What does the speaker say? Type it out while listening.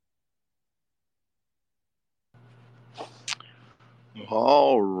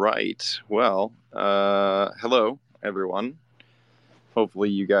All right. Well, hello, everyone. Hopefully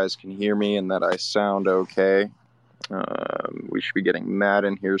you guys can hear me and that I sound okay. We should be getting Matt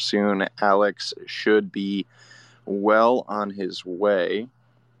in here soon. Alex should be well on his way.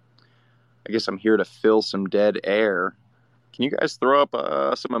 I guess I'm here to fill some dead air. Can you guys throw up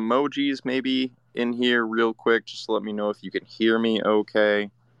some emojis maybe in here real quick? Just to let me know if you can hear me okay.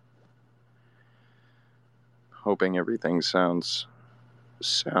 Hoping everything sounds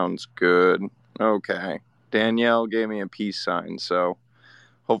good. Okay. Danielle gave me a peace sign, so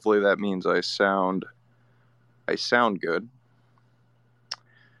hopefully that means I sound good.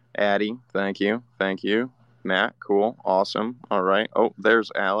 Addie, thank you. Matt, cool, awesome. All right. Oh,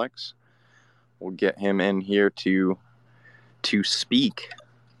 there's Alex. We'll get him in here to speak.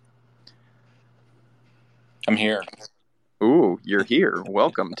 I'm here. Ooh, you're here.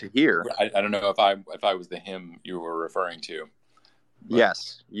 Welcome to here. I don't know if I was the him you were referring to. But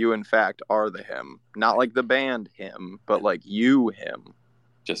yes, you in fact are the him. Not like the band him, but like you him.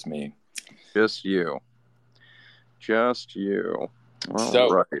 Just me. Just you. All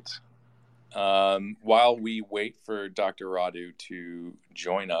right. While we wait for Dr. Radu to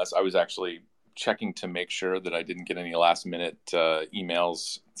join us, I was actually checking to make sure that I didn't get any last minute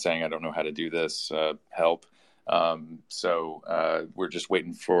emails saying I don't know how to do this, help. So we're just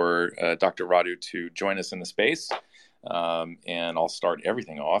waiting for Dr. Radu to join us in the space. And I'll start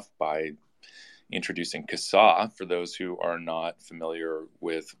everything off by introducing CASAA for those who are not familiar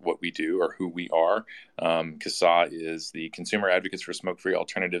with what we do or who we are. CASAA is the Consumer Advocates for Smoke-Free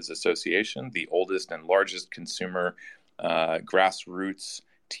Alternatives Association, the oldest and largest consumer grassroots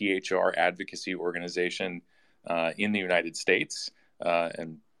THR advocacy organization in the United States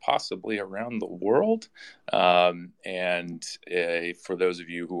and possibly around the world. And for those of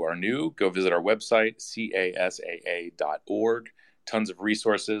you who are new, go visit our website, casaa.org. Tons of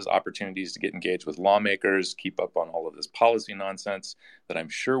resources, opportunities to get engaged with lawmakers, keep up on all of this policy nonsense that I'm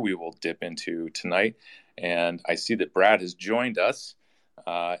sure we will dip into tonight. And I see that Brad has joined us.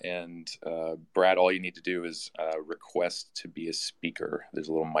 Brad, all you need to do is request to be a speaker. There's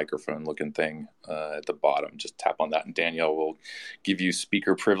a little microphone looking thing at the bottom. Just tap on that and Danielle will give you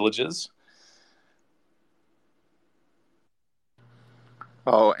speaker privileges.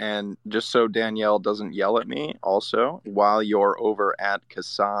 Oh, and just so Danielle doesn't yell at me, also, while you're over at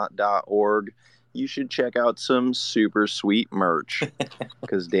casaa.org, you should check out some super sweet merch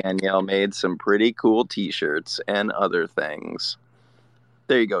because Danielle made some pretty cool t-shirts and other things.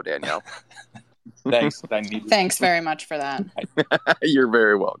 There you go, Danielle. Thanks. Thanks very much for that. You're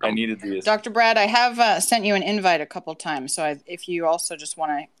very welcome. I needed these. Dr. Brad, I have sent you an invite a couple times, so if you also just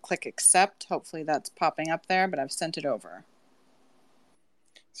want to click accept, hopefully that's popping up there, but I've sent it over.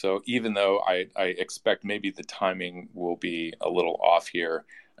 So even though I expect maybe the timing will be a little off here,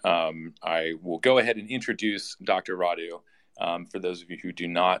 I will go ahead and introduce Dr. Radu. For those of you who do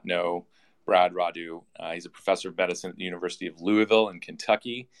not know Brad Radu, he's a professor of medicine at the University of Louisville in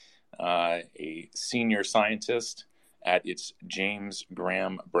Kentucky, a senior scientist at its James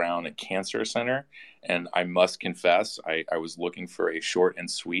Graham Brown Cancer Center. And I must confess, I was looking for a short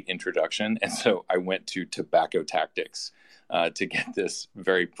and sweet introduction, and so I went to Tobacco Tactics to get this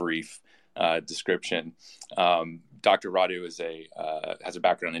very brief description. Dr. Radu has a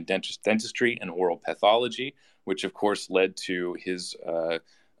background in dentistry and oral pathology, which of course led to his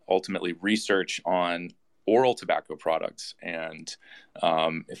ultimately research on oral tobacco products. And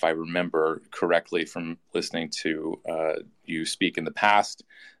if I remember correctly from listening to you speak in the past,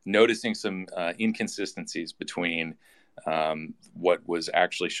 noticing some inconsistencies between what was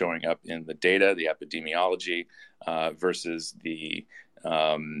actually showing up in the data, the epidemiology, versus the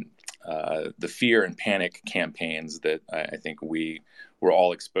fear and panic campaigns that I think we were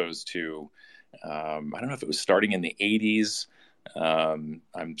all exposed to. I don't know if it was starting in the 80s. I'm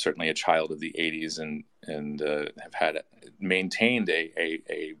certainly a child of the 80s and have maintained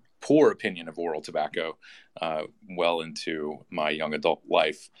a poor opinion of oral tobacco well into my young adult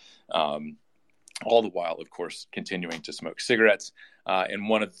life. All the while, of course, continuing to smoke cigarettes. And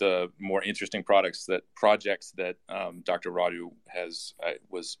one of the more interesting projects that Dr. Radu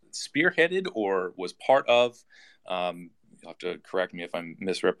was spearheaded or was part of. You'll have to correct me if I'm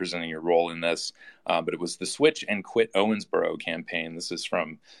misrepresenting your role in this, but it was the Switch and Quit Owensboro campaign. This is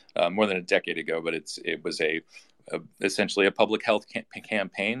from more than a decade ago, but it was essentially a public health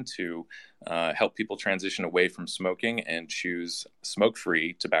campaign to help people transition away from smoking and choose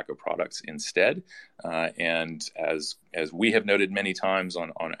smoke-free tobacco products instead. And as we have noted many times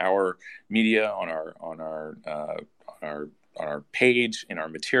on our media, on our our page, in our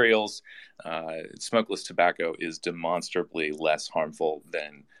materials, smokeless tobacco is demonstrably less harmful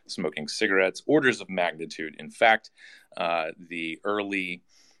than smoking cigarettes, orders of magnitude. In fact, the early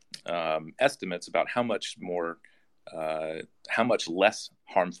estimates about how much less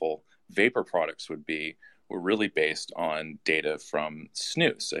harmful vapor products would be were really based on data from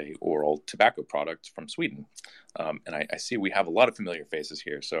snus, a oral tobacco product from Sweden. And I see we have a lot of familiar faces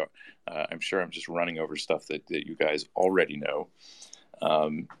here, so I'm sure I'm just running over stuff that you guys already know.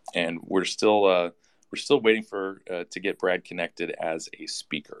 And we're still waiting for to get Brad connected as a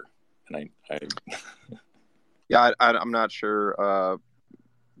speaker. And Yeah, I'm not sure.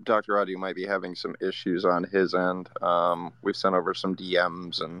 Dr. Radu might be having some issues on his end. We've sent over some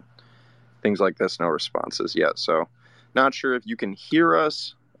DMs and things like this, no responses yet. So not sure if you can hear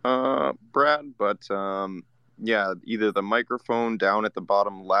us, Brad, but yeah, either the microphone down at the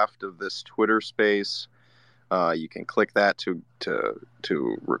bottom left of this Twitter space, you can click that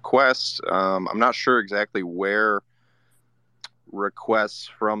to request. I'm not sure exactly where requests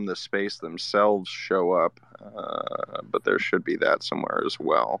from the space themselves show up, but there should be that somewhere as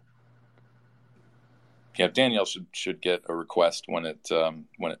well. Yeah, Danielle should get a request when it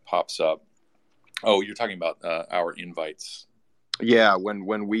pops up. Oh, you're talking about our invites. Yeah,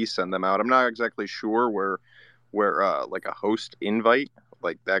 when we send them out, I'm not exactly sure where like a host invite,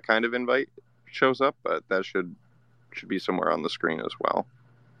 like that kind of invite, shows up, but that should be somewhere on the screen as well.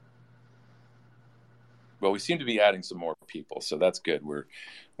 Well, we seem to be adding some more people, so that's good. We're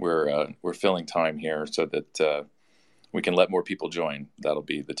filling time here so that we can let more people join. That'll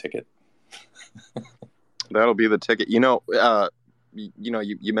be the ticket. That'll be the ticket. You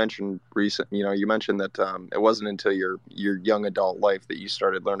mentioned you mentioned that it wasn't until your young adult life that you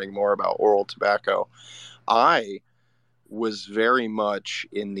started learning more about oral tobacco. I was very much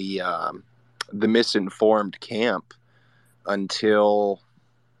in the misinformed camp until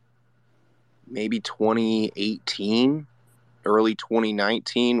maybe 2018, early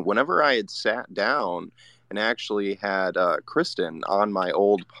 2019, whenever I had sat down and actually had Kristen on my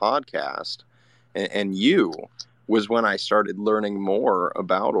old podcast, and you was when I started learning more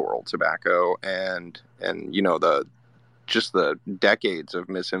about oral tobacco and the decades of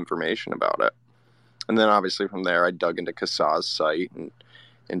misinformation about it. And then obviously from there, I dug into CASA's site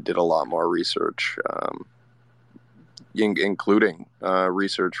and did a lot more research, including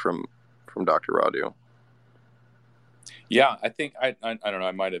research from Dr. Radu. Yeah, I think I don't know.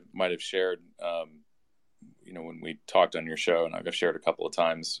 I might have shared, when we talked on your show, and I've shared a couple of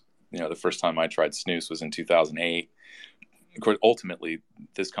times. The first time I tried snus was in 2008. Of course, ultimately,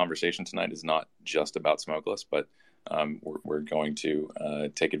 this conversation tonight is not just about smokeless, but we're going to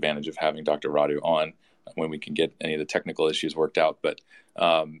take advantage of having Dr. Radu on when we can get any of the technical issues worked out. But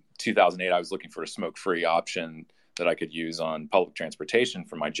 2008, I was looking for a smoke-free option that I could use on public transportation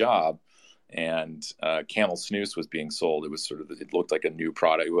for my job. And Camel Snus was being sold. It was it looked like a new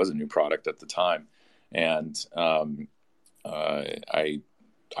product. It was a new product at the time. And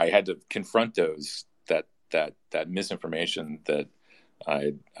I had to confront that misinformation that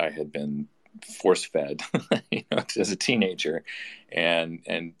I had been force fed, as a teenager,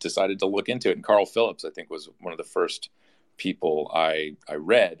 and decided to look into it. And Carl Phillips, I think, was one of the first people I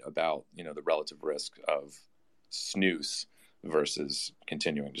read about, the relative risk of snus versus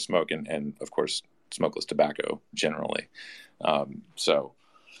continuing to smoke, and of course smokeless tobacco generally. So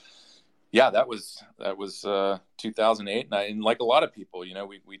yeah, that was 2008, and like a lot of people,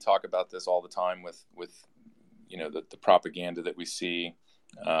 we talk about this all the time with the propaganda that we see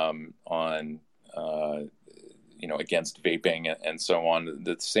on against vaping and so on.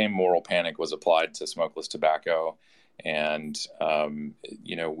 The same moral panic was applied to smokeless tobacco, and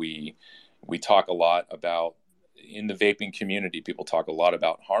we talk a lot about, in the vaping community, people talk a lot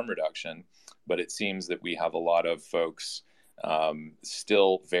about harm reduction, but it seems that we have a lot of folks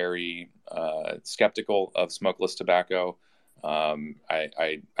still very skeptical of smokeless tobacco.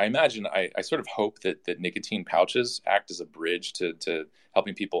 I imagine, I sort of hope that nicotine pouches act as a bridge to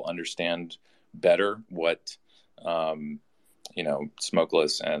helping people understand better what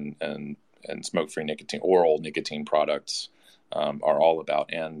smokeless and smoke-free nicotine, oral nicotine products are all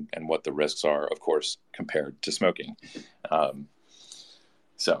about, and what the risks are, of course, compared to smoking.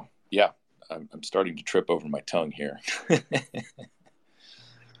 So yeah, I'm starting to trip over my tongue here.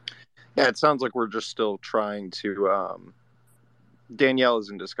 Yeah, it sounds like we're just still trying to. Danielle is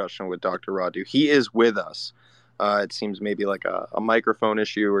in discussion with Dr. Radu. He is with us. It seems maybe like a microphone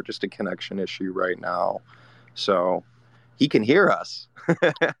issue or just a connection issue right now. So he can hear us,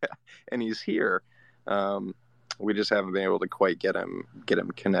 and he's here. We just haven't been able to quite get him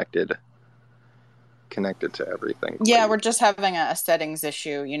connected. connect it to everything. Yeah, we're just having a settings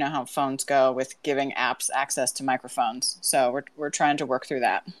issue. You know how phones go with giving apps access to microphones. So we're trying to work through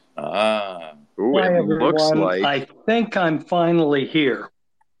that. Ooh, Hi, it looks everyone. like I think I'm finally here.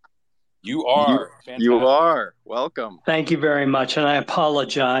 You are. you are. Welcome. Thank you very much. And I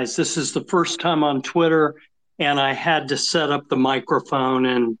apologize. This is the first time on Twitter, and I had to set up the microphone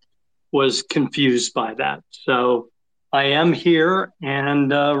and was confused by that. So I am here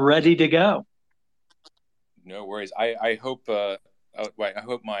and ready to go. No worries. I hope I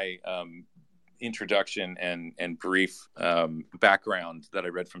hope my introduction and brief background that I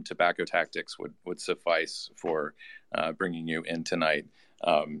read from Tobacco Tactics would suffice for bringing you in tonight.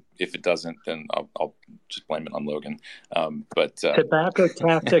 If it doesn't, then I'll just blame it on Logan. But Tobacco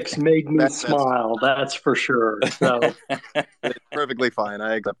Tactics made me smile. That's for sure. So it's perfectly fine.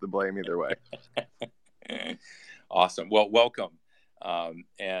 I accept the blame either way. Awesome. Well, welcome.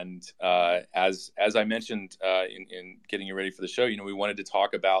 And as I mentioned in getting you ready for the show, we wanted to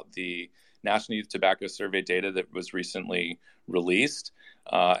talk about the National Youth Tobacco Survey data that was recently released.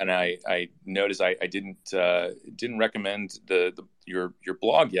 And I noticed I didn't recommend your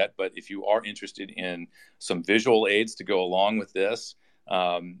blog yet, but if you are interested in some visual aids to go along with this,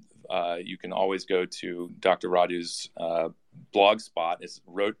 you can always go to Dr. Radu's blog spot. It's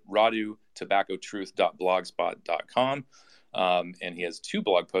radutobacco-truth.blogspot.com. And he has 2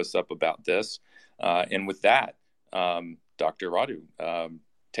 blog posts up about this. And with that, Dr. Radu,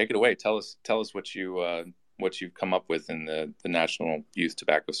 take it away. Tell us what you've come up with in the National Youth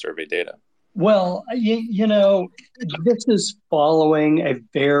Tobacco Survey data. well, this is following a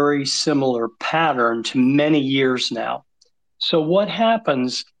very similar pattern to many years now. So what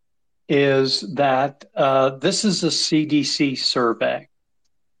happens is that this is a CDC survey,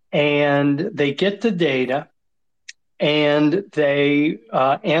 and they get the data and they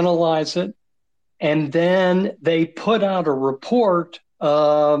analyze it, and then they put out a report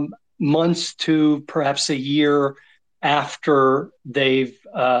months to perhaps a year after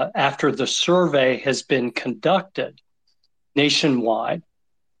after the survey has been conducted nationwide,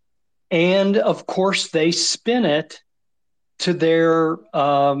 and of course they spin it to their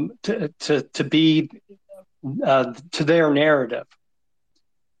to their narrative.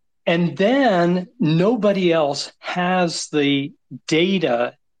 And then nobody else has the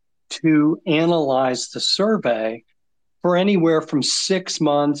data to analyze the survey for anywhere from 6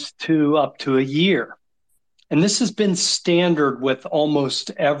 months to up to a year. And this has been standard with almost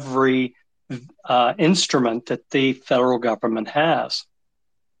every instrument that the federal government has.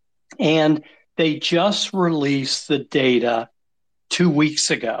 And they just released the data 2 weeks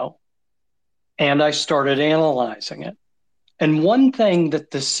ago, and I started analyzing it. And one thing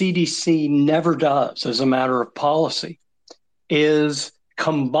that the CDC never does as a matter of policy is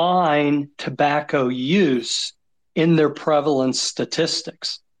combine tobacco use in their prevalence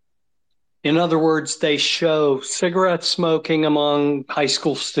statistics. In other words, they show cigarette smoking among high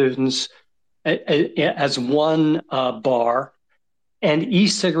school students as one bar, and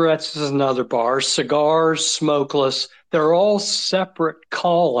e-cigarettes is another bar, cigars, smokeless. They're all separate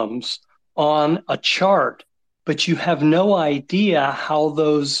columns on a chart, but you have no idea how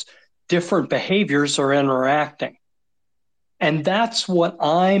those different behaviors are interacting. And that's what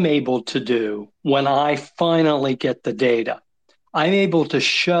I'm able to do when I finally get the data. I'm able to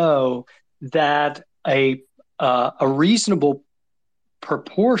show that a reasonable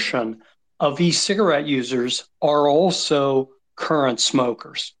proportion of e-cigarette users are also current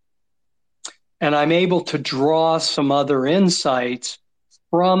smokers. And I'm able to draw some other insights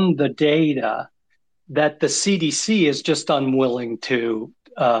from the data that the CDC is just unwilling to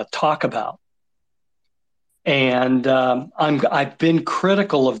talk about. And I've been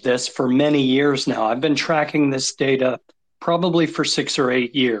critical of this for many years now. I've been tracking this data probably for 6 or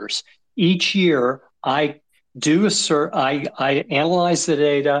 8 years. Each year, I analyze the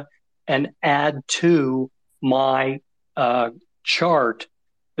data and add to my chart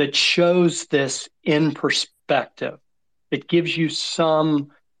that shows this in perspective. It gives you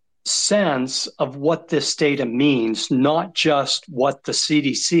some sense of what this data means, not just what the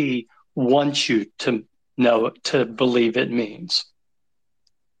CDC wants you to know, to believe it means.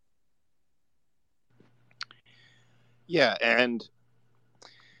 Yeah, and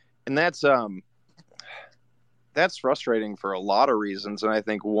that's frustrating for a lot of reasons, and I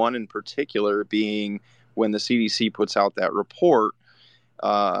think one in particular being when the CDC puts out that report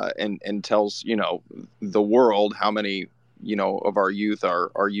and tells the world how many of our youth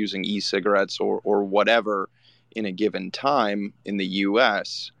are using e-cigarettes or whatever in a given time in the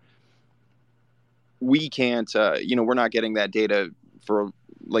U.S. We can't we're not getting that data for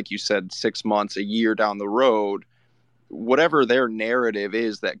like you said, 6 months, a year down the road, whatever their narrative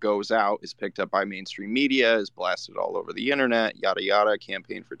is that goes out is picked up by mainstream media, is blasted all over the internet, yada, yada,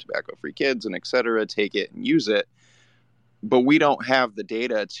 campaign for tobacco-free kids, and et cetera, take it and use it. But we don't have the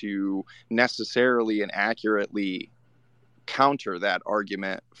data to necessarily and accurately counter that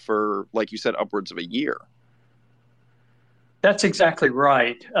argument for, like you said, upwards of a year. That's exactly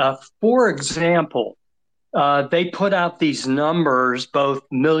right. For example, they put out these numbers, both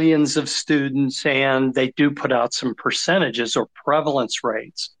millions of students, and they do put out some percentages or prevalence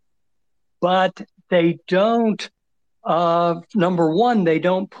rates. But they don't, number one, they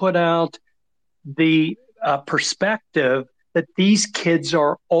don't put out the perspective that these kids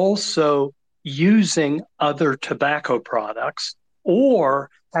are also using other tobacco products or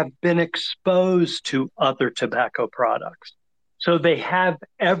have been exposed to other tobacco products. So they have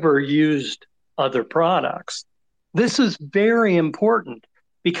ever used other products. This is very important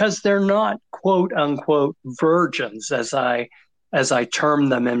because they're not quote unquote virgins, as I term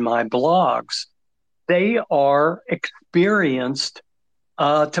them in my blogs. They are experienced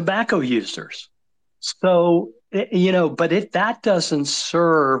tobacco users. So, but that doesn't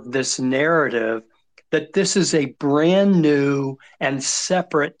serve this narrative that this is a brand new and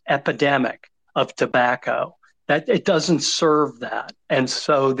separate epidemic of tobacco. That it doesn't serve that. And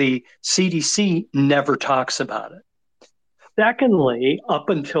so the CDC never talks about it. Secondly, up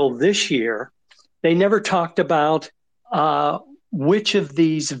until this year, they never talked about which of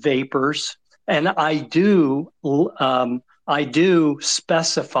these vapors, and I do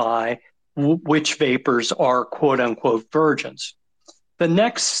specify which vapors are quote unquote virgins. The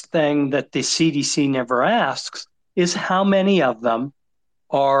next thing that the CDC never asks is how many of them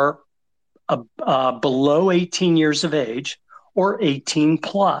are below 18 years of age or 18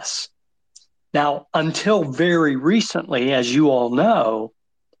 plus. Now, until very recently, as you all know,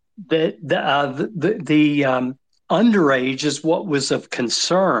 the underage is what was of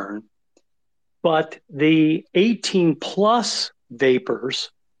concern, but the 18 plus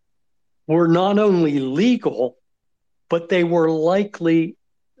vapors were not only legal, but they were likely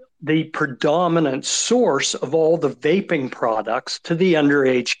the predominant source of all the vaping products to the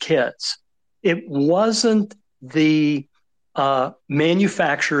underage kids. It wasn't the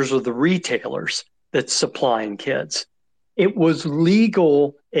manufacturers or the retailers that's supplying kids. It was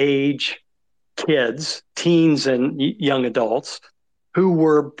legal age kids, teens and young adults, who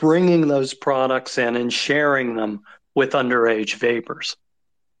were bringing those products in and sharing them with underage vapors.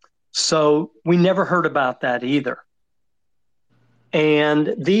 So we never heard about that either.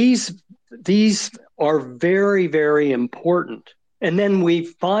 And these are very, very important. And then we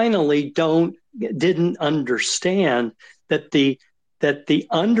finally didn't understand that the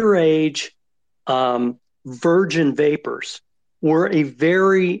underage virgin vapors were a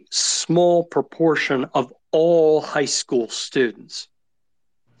very small proportion of all high school students.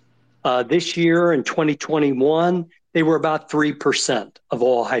 This year in 2021, they were about 3% of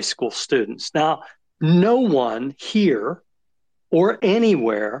all high school students. Now, no one here or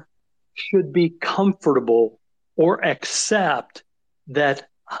anywhere should be comfortable or accept that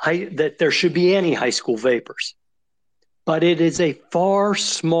there should be any high school vapors. But it is a far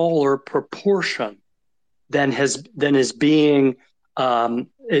smaller proportion than is being than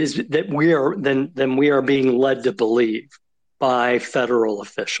we are being led to believe by federal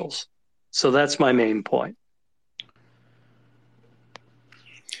officials. So that's my main point.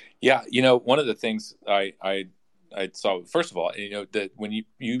 Yeah, one of the things I saw, first of all, that when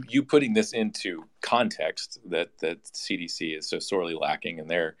you putting this into context that CDC is so sorely lacking in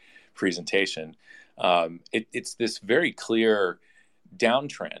their presentation, it's this very clear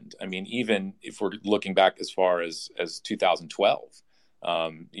downtrend. I mean, even if we're looking back as far as 2012,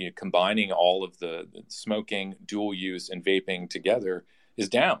 combining all of the smoking, dual use, and vaping together is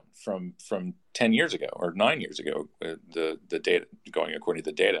down from 10 years ago or 9 years ago. The data going according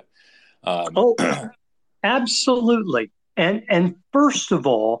to the data. Absolutely. And first of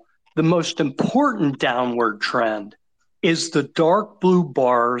all, the most important downward trend is the dark blue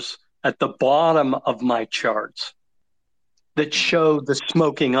bars at the bottom of my charts that show the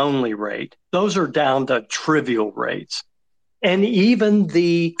smoking only rate. Those are down to trivial rates. And even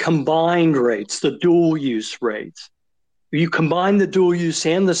the combined rates, the dual use rates. You combine the dual use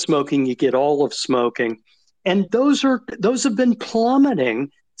and the smoking, you get all of smoking. And those have been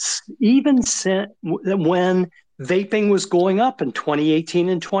plummeting even when vaping was going up in 2018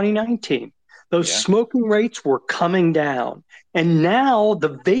 and 2019. Those smoking rates were coming down. And now the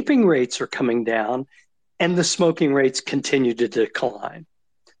vaping rates are coming down and the smoking rates continue to decline.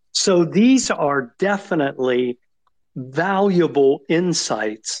 So these are definitely valuable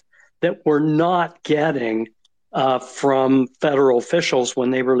insights that we're not getting from federal officials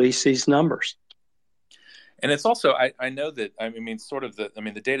when they release these numbers. And it's also, I know that, I mean, sort of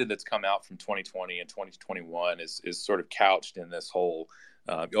the data that's come out from 2020 and 2021 is sort of couched in this whole,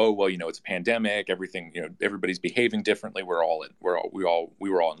 oh, well, it's a pandemic, everything, everybody's behaving differently. We were all in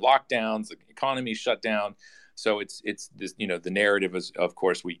lockdowns, the economy shut down. So it's this, the narrative is, of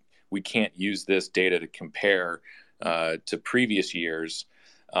course, we can't use this data to compare to previous years.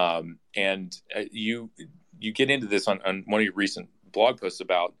 And you get into this on one of your recent blog posts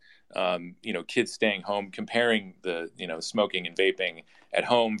about, kids staying home, comparing the, smoking and vaping at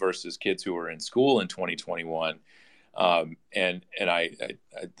home versus kids who were in school in 2021. And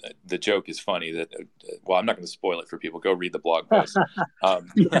the joke is funny that, well, I'm not going to spoil it for people. Go read the blog post.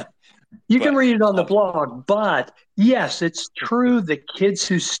 Yeah. You can read it on the blog, but yes, it's true that kids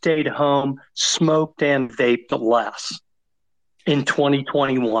who stayed home smoked and vaped less in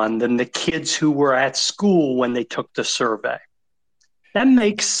 2021 than the kids who were at school when they took the survey. That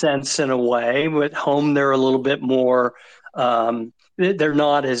makes sense in a way. At home, they're a little bit more, they're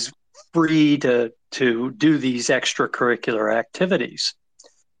not as free to do these extracurricular activities.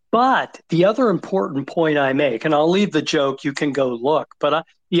 But the other important point I make, and I'll leave the joke, you can go look, but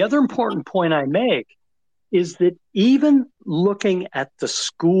the other important point I make is that even looking at the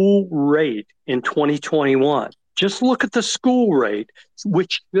school rate in 2021, just look at the school rate,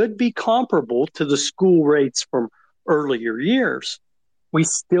 which should be comparable to the school rates from earlier years. We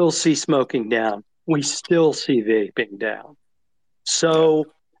still see smoking down. We still see vaping down. So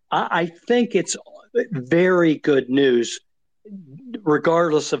I think it's very good news,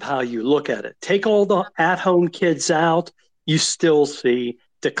 regardless of how you look at it. Take all the at-home kids out, you still see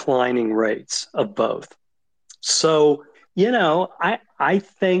declining rates of both. So, I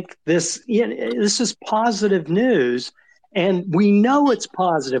think this is positive news, and we know it's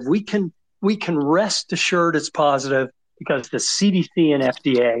positive. We can rest assured it's positive because the CDC and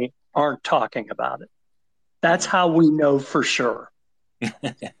FDA aren't talking about it. That's how we know for sure.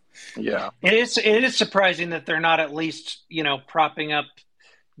 Yeah. It is surprising that they're not at least, propping up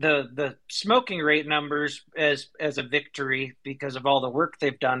the smoking rate numbers as a victory because of all the work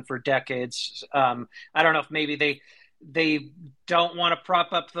they've done for decades. I don't know if maybe they don't want to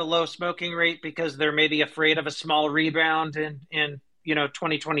prop up the low smoking rate because they're maybe afraid of a small rebound in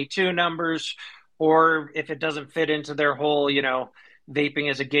 2022 numbers, or if it doesn't fit into their whole, vaping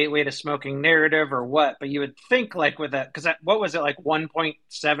as a gateway to smoking narrative or what. But you would think like with that, because what was it, like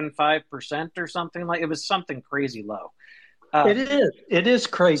 1.75% or something? Like it was something crazy low. It is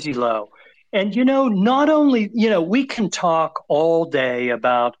crazy low. And, not only, we can talk all day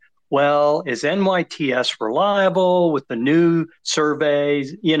about, well, is NYTS reliable with the new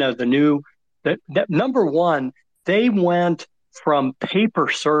surveys? Number one, they went from paper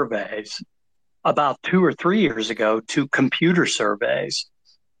surveys about 2 or 3 years ago to computer surveys.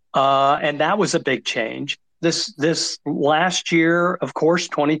 And that was a big change. This last year, of course,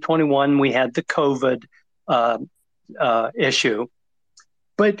 2021, we had the COVID issue.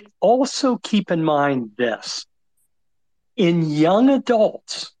 But also keep in mind this. In young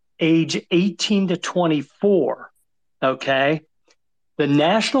adults, age 18 to 24, okay, the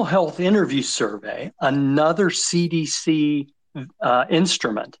National Health Interview Survey, another CDC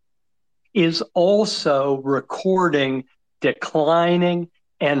instrument, is also recording declining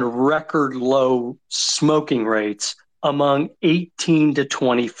and record low smoking rates among 18 to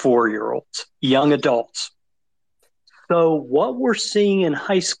 24-year-olds, young adults. So what we're seeing in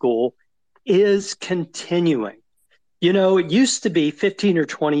high school is continuing. It used to be 15 or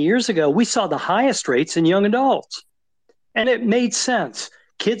 20 years ago, we saw the highest rates in young adults. And it made sense.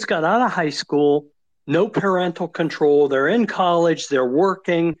 Kids got out of high school, no parental control. They're in college, they're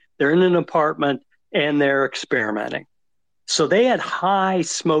working, they're in an apartment, and they're experimenting. So they had high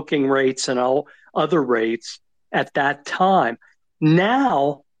smoking rates and all other rates at that time.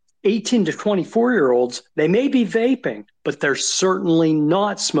 Now, 18 to 24-year-olds, they may be vaping, but they're certainly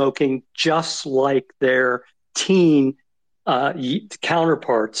not smoking, just like their teen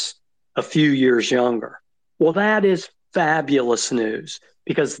counterparts a few years younger. Well, that is fabulous news,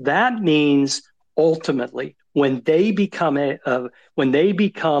 because that means ultimately when they become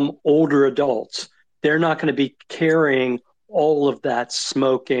older adults, they're not going to be carrying all of that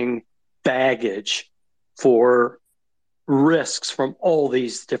smoking baggage for risks from all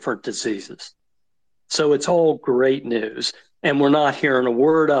these different diseases. So it's all great news, and we're not hearing a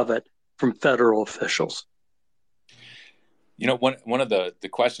word of it from federal officials. One of the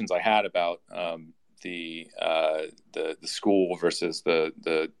questions I had about the school versus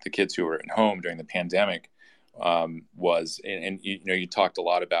the kids who were at home during the pandemic was, and you talked a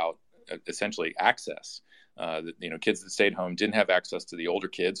lot about essentially access. Kids that stayed home didn't have access to the older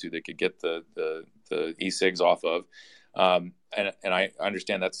kids who they could get the e-cigs off of. And I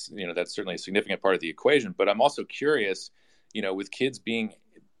understand that's certainly a significant part of the equation, but I'm also curious, with kids being,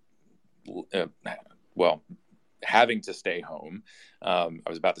 having to stay home. I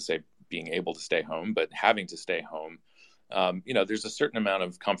was about to say being able to stay home, but having to stay home. There's a certain amount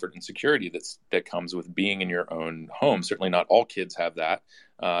of comfort and security that comes with being in your own home. Certainly not all kids have that.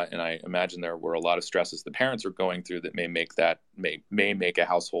 And I imagine there were a lot of stresses the parents are going through that may make a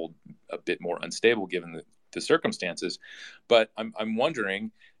household a bit more unstable given the circumstances. But I'm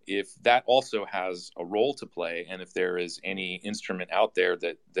wondering if that also has a role to play, and if there is any instrument out there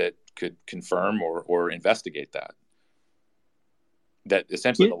that could confirm or investigate that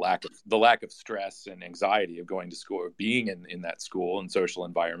essentially the lack of stress and anxiety of going to school or being in that school and social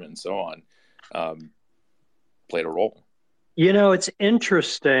environment and so on played a role. It's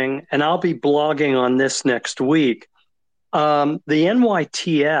interesting, and I'll be blogging on this next week. The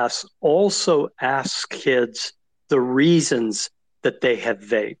NYTS also asks kids the reasons that they have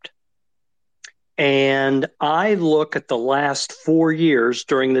vaped. And I look at the last 4 years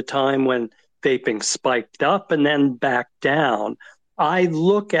during the time when vaping spiked up and then back down. I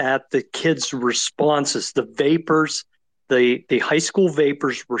look at the kids' responses, the vapors, the high school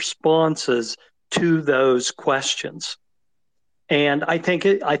vapors' responses to those questions. And I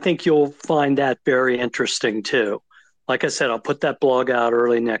think you'll find that very interesting too. Like I said, I'll put that blog out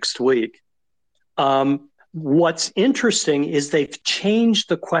early next week. What's interesting is they've changed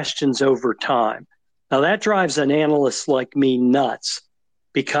the questions over time. Now that drives an analyst like me nuts,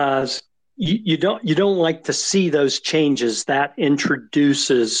 because you don't like to see those changes. That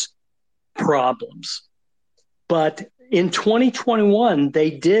introduces problems. But in 2021,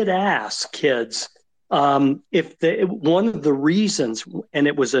 they did ask kids if one of the reasons, and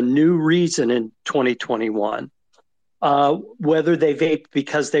it was a new reason in 2021, whether they vaped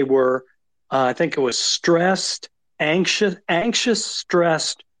because they were, I think it was stressed, anxious,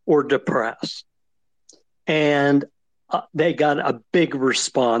 stressed, or depressed. And they got a big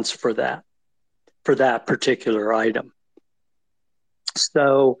response for that particular item.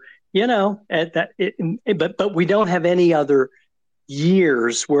 So, but we don't have any other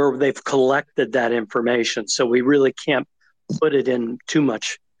years where they've collected that information. So we really can't put it in too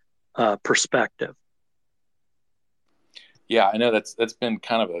much perspective. Yeah, I know that's been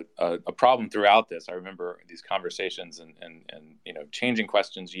kind of a problem throughout this. I remember these conversations and changing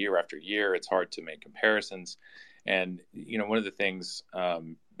questions year after year. It's hard to make comparisons. And, one of the things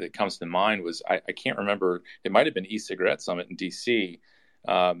that comes to mind was, I can't remember, it might have been e-cigarette summit in DC,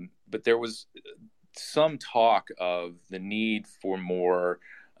 but there was some talk of the need for more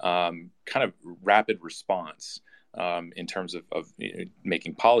kind of rapid response in terms of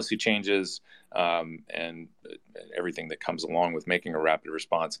making policy changes and everything that comes along with making a rapid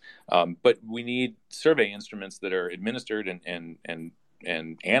response. But we need survey instruments that are administered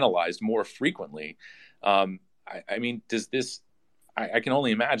and analyzed more frequently. I mean, does this? I can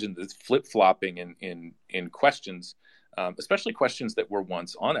only imagine this flip-flopping in questions, especially questions that were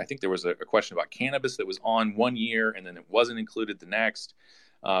once on. I think there was a question about cannabis that was on 1 year and then it wasn't included the next.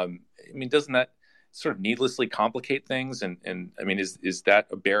 I mean, doesn't that sort of needlessly complicate things? And I mean, is that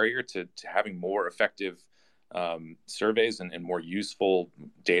a barrier to having more effective surveys and more useful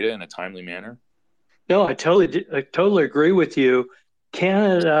data in a timely manner? No, I totally agree with you.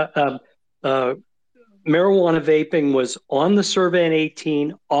 Canada, marijuana vaping was on the survey in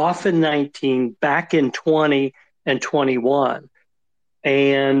 18, off in 19, back in 20 and 21.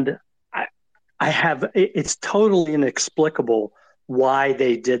 And it's totally inexplicable why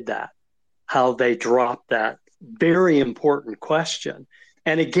they did that, how they dropped that very important question.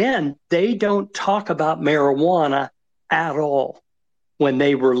 And again, they don't talk about marijuana at all when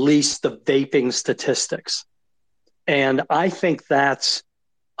they release the vaping statistics. And I think that's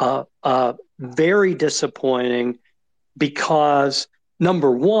very disappointing, because number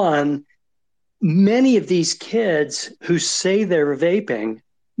one, many of these kids who say they're vaping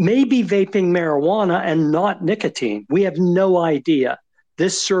may be vaping marijuana and not nicotine. We have no idea.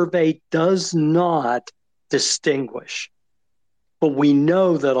 This survey does not distinguish. But we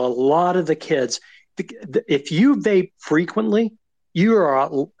know that a lot of the kids, if you vape frequently,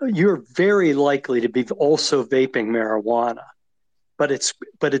 you're very likely to be also vaping marijuana. But it's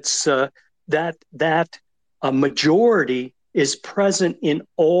that a majority is present in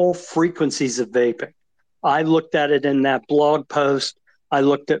all frequencies of vaping. I looked at it in that blog post. I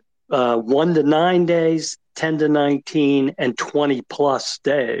looked at 1 to 9 days, 10 to 19, and 20 plus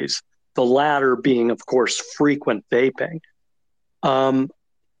days. the latter being, of course, frequent vaping.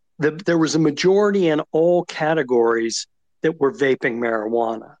 There was a majority in all categories that were vaping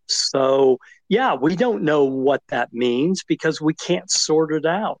marijuana. So, yeah, we don't know what that means because we can't sort it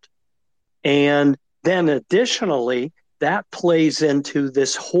out. And then additionally, that plays into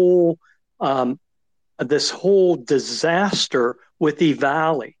this whole disaster with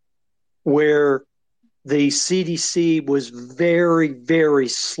EVALI, where the CDC was very, very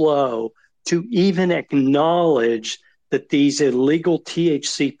slow to even acknowledge that these illegal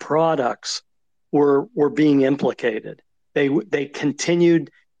THC products were being implicated. They continued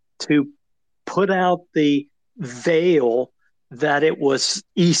to put out the veil that it was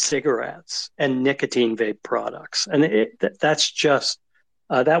e-cigarettes and nicotine vape products, and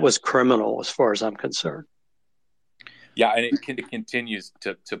that was criminal as far as I'm concerned. Yeah, and it continues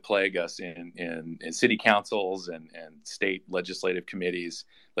to plague us in city councils and state legislature committees.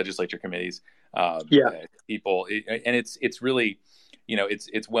 People, and it's really,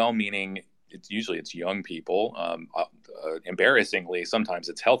 it's well-meaning. It's young people. Embarrassingly, sometimes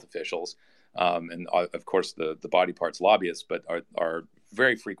it's health officials, and of course the body parts lobbyists, but are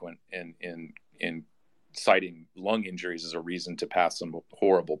very frequent in citing lung injuries as a reason to pass some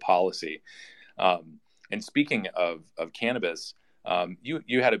horrible policy. And speaking of cannabis, you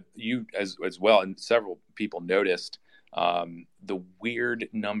as well, and several people noticed the weird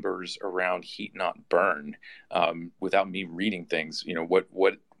numbers around heat not burn. Without me reading things,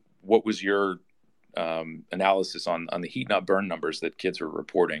 what was your analysis on the heat not burn numbers that kids were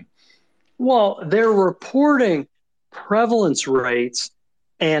reporting? Well, they're reporting prevalence rates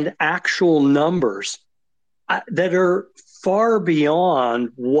and actual numbers that are far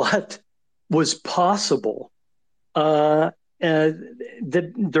beyond what was possible during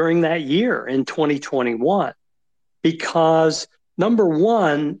that year in 2021. Because number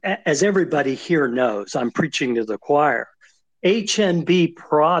one, as everybody here knows, I'm preaching to the choir, HNB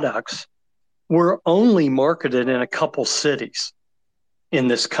products were only marketed in a couple cities in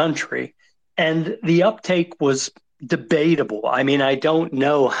this country, and the uptake was debatable. I mean, I don't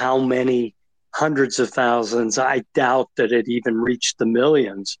know how many hundreds of thousands. I doubt that it even reached the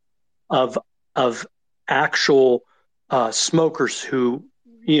millions of actual smokers who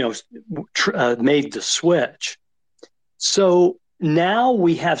made the switch. So now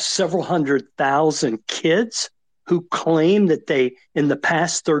we have several 100,000 kids who claim that they, in the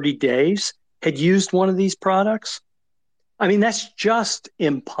past 30 days, had used one of these products. I mean, that's just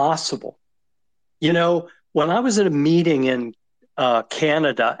impossible. When I was at a meeting in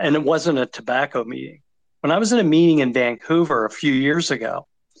Canada, and it wasn't a tobacco meeting, when I was at a meeting in Vancouver a few years ago,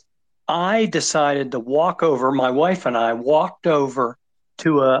 I decided to my wife and I walked over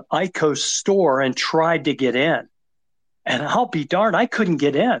to a IQOS store and tried to get in. And I'll be darned, I couldn't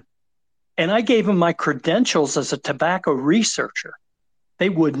get in. And I gave them my credentials as a tobacco researcher. They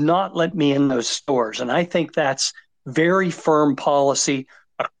would not let me in those stores. And I think that's very firm policy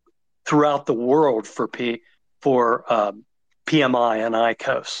throughout the world for PMI and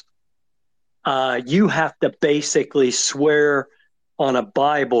IQOS. You have to basically swear on a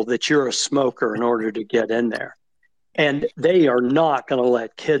Bible that you're a smoker in order to get in there. And they are not going to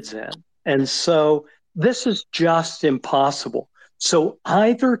let kids in. And so this is just impossible. So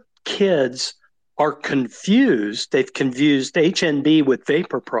either kids are confused, they've confused HNB with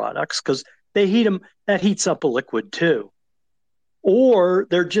vapor products because they heat them, that heats up a liquid too. Or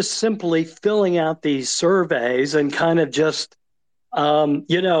they're just simply filling out these surveys and kind of just, hey,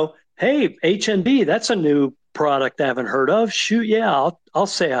 HNB, that's a new product I haven't heard of. Shoot, yeah, I'll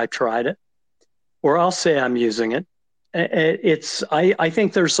say I tried it, or I'll say I'm using it. I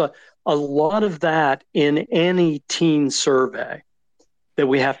think there's a lot of that in any teen survey that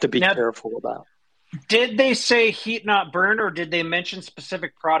we have to be careful about. Did they say heat not burn, or did they mention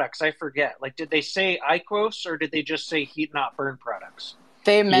specific products? I forget. Like, did they say IQOS, or did they just say heat not burn products?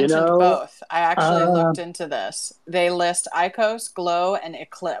 They mentioned both. I actually looked into this. They list IQOS, Glow, and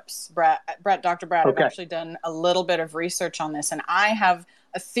Eclipse. Dr. Brad, I've actually done a little bit of research on this, and I have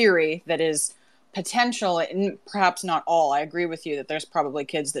a theory that is potential, and perhaps not all. I agree with you that there's probably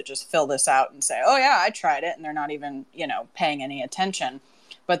kids that just fill this out and say, oh yeah, I tried it, and they're not even, paying any attention.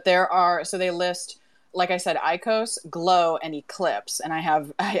 But so they list, like I said, IQOS, Glow, and Eclipse. And I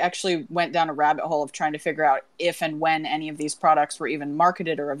actually went down a rabbit hole of trying to figure out if and when any of these products were even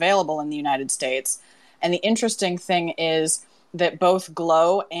marketed or available in the United States. And the interesting thing is that both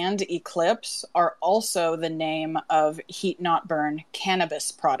Glow and Eclipse are also the name of heat not burn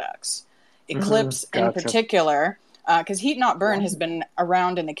cannabis products. Eclipse in particular because heat not burn has been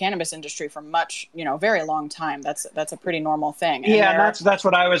around in the cannabis industry for very long time. That's a pretty normal thing. And that's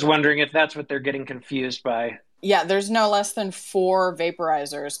what I was wondering, if that's what they're getting confused by. Yeah, there's no less than 4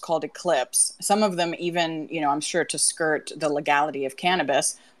 vaporizers called Eclipse. Some of them even, I'm sure to skirt the legality of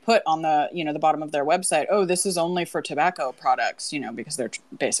cannabis, put on the, the bottom of their website, oh, this is only for tobacco products, because they're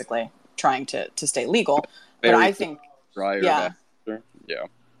basically trying to stay legal. But I think, yeah,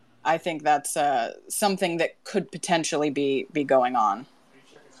 I think that's something that could potentially be going on.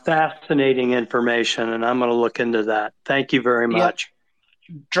 Fascinating information, and I'm going to look into that. Thank you very much.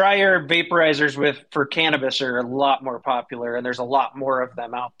 Dry air vaporizers for cannabis are a lot more popular, and there's a lot more of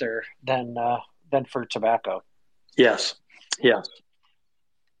them out there than for tobacco. Yes. Yeah,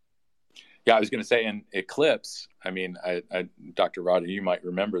 I was going to say, in Eclipse, I mean, Dr. Roddy, you might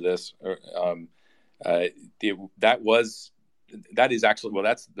remember this. That is actually, well,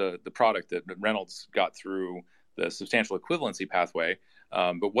 that's the product that Reynolds got through the substantial equivalency pathway.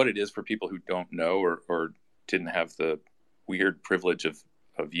 But what it is, for people who don't know or didn't have the weird privilege of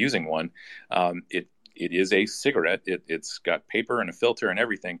using one, it is a cigarette. It's got paper and a filter and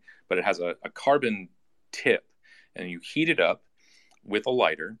everything, but it has a carbon tip, and you heat it up with a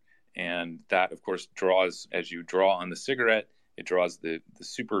lighter, and that, of course, draws, as you draw on the cigarette, it draws the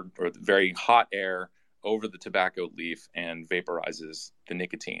very hot air over the tobacco leaf and vaporizes the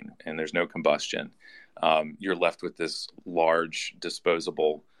nicotine, and there's no combustion. You're left with this large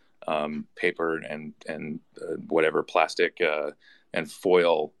disposable paper and whatever plastic and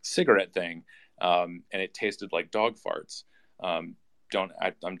foil cigarette thing, and it tasted like dog farts. I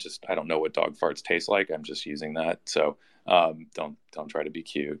don't know what dog farts taste like. I'm just using that, so don't try to be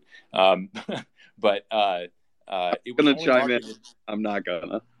cute. But it was gonna chime in. I'm not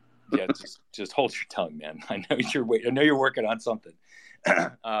gonna. Yeah, just hold your tongue, man. I know you're working on something.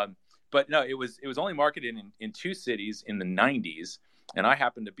 But no, it was only marketed in 2 cities in the 90s, and I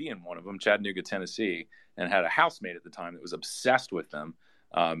happened to be in one of them, Chattanooga, Tennessee, and had a housemate at the time that was obsessed with them.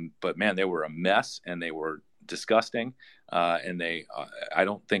 But man, they were a mess, and they were disgusting, and I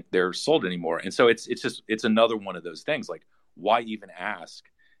don't think they're sold anymore. And so it's another one of those things. Like, why even ask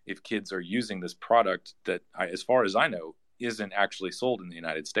if kids are using this product that, as far as I know, isn't actually sold in the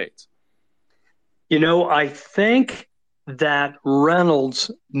United States? I think that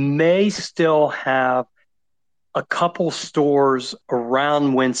Reynolds may still have a couple stores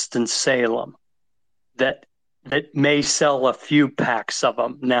around Winston-Salem that may sell a few packs of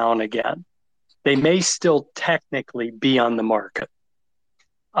them now and again. They may still technically be on the market.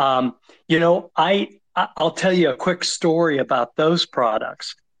 I'll tell you a quick story about those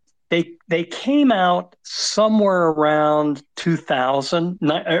products. They came out somewhere around 2000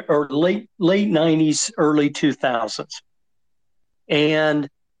 or late 90s, early 2000s. And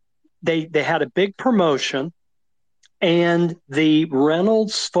they had a big promotion, and the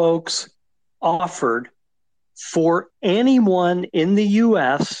Reynolds folks offered for anyone in the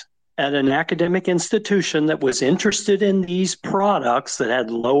U.S. at an academic institution that was interested in these products that had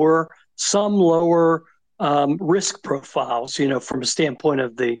some lower risk profiles, from a standpoint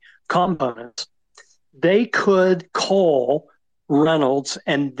of the components, they could call Reynolds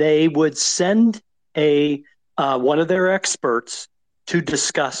and they would send one of their experts to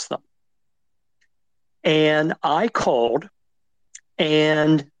discuss them. And I called,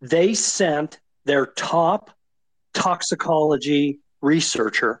 and they sent their top toxicology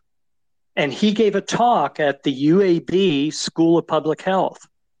researcher, and he gave a talk at the UAB School of Public Health,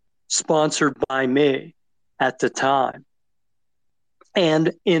 sponsored by me at the time.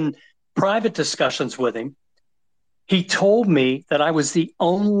 And in private discussions with him, he told me that I was the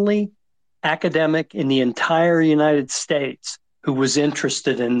only academic in the entire United States who was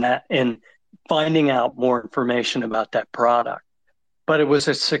interested in finding out more information about that product. But it was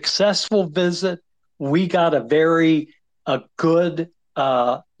a successful visit. We got a good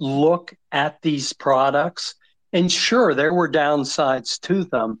look at these products. And sure, there were downsides to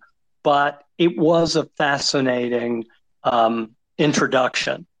them, but it was a fascinating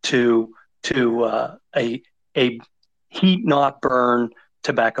introduction to a heat not burn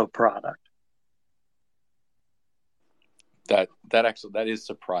tobacco product. That is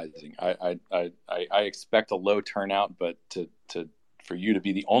surprising. I expect a low turnout, but for you to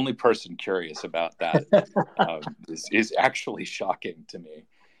be the only person curious about that is actually shocking to me.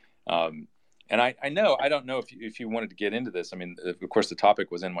 And I don't know if you wanted to get into this. I mean, of course, the topic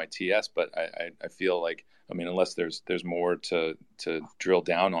was NYTS, but I feel like, unless there's more to drill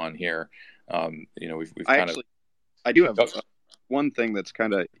down on here, we've kind of. I do have one thing that's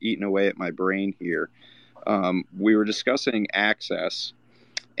kind of eating away at my brain here. We were discussing access,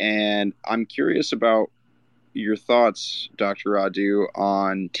 and I'm curious about your thoughts, Dr. Radu,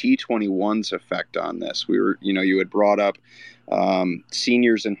 on T21's effect on this. You had brought up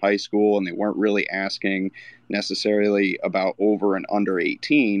seniors in high school, and they weren't really asking necessarily about over and under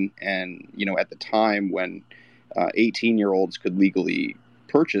 18. And, at the time when 18-year-olds could legally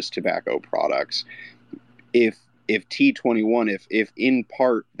purchase tobacco products, if T21, if in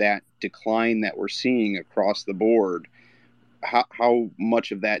part that decline that we're seeing across the board, how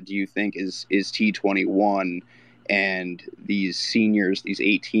much of that do you think is T21 and these seniors, these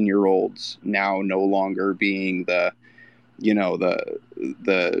 18-year-olds now no longer being the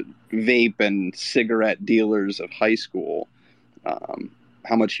vape and cigarette dealers of high school?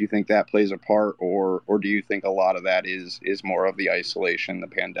 How much do you think that plays a part, or do you think a lot of that is more of the isolation, the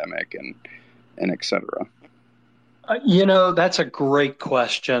pandemic, and et cetera? That's a great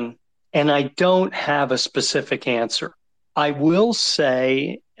question, and I don't have a specific answer. I will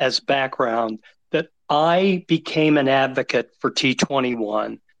say as background that I became an advocate for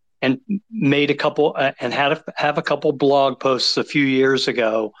T21 and made a couple and have a couple blog posts a few years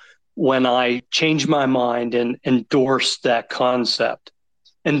ago when I changed my mind and endorsed that concept.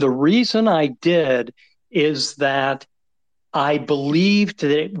 And the reason I did is that I believed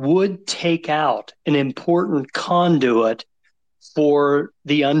that it would take out an important conduit for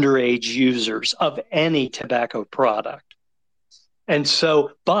the underage users of any tobacco product. And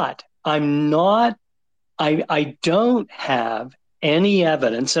so, but I don't have any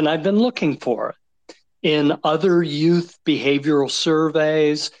evidence, and I've been looking for it in other youth behavioral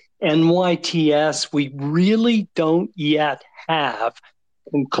surveys, NYTS. We really don't yet have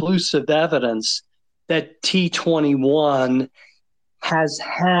conclusive evidence that T21 has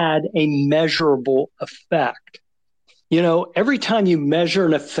had a measurable effect. Every time you measure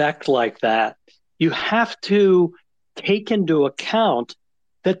an effect like that, you have to take into account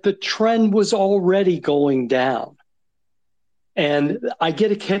that the trend was already going down. And I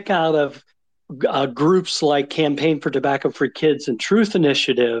get a kick out of groups like Campaign for Tobacco-Free Kids and Truth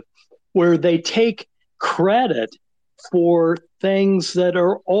Initiative, where they take credit for things that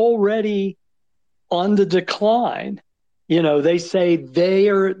are already on the decline. They say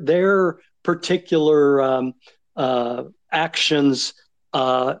their particular actions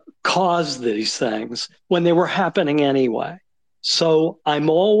caused these things when they were happening anyway. So I'm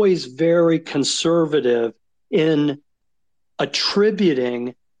always very conservative in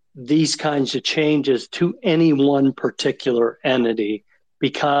attributing these kinds of changes to any one particular entity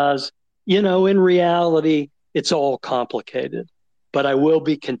because, in reality, it's all complicated. But I will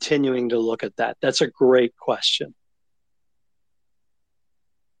be continuing to look at that. That's a great question.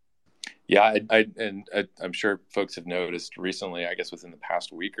 Yeah, I'm sure folks have noticed recently, I guess within the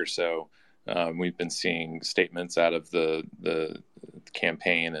past week or so, we've been seeing statements out of the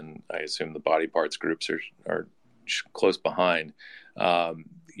campaign, and I assume the body parts groups are close behind.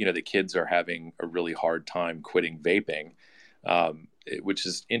 The kids are having a really hard time quitting vaping, which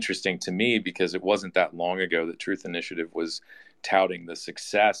is interesting to me because it wasn't that long ago that Truth Initiative was touting the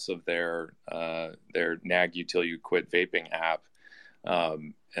success of their Nag You Till You Quit vaping app.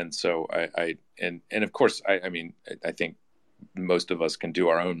 And so and of course, I think most of us can do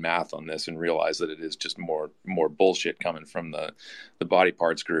our own math on this and realize that it is just more bullshit coming from the body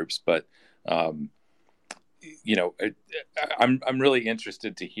parts groups. But, I'm really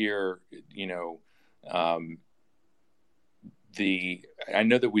interested to hear, I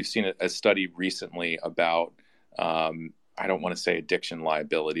know that we've seen a study recently about, I don't want to say addiction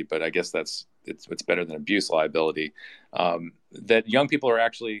liability, but I guess it's better than abuse liability, that young people are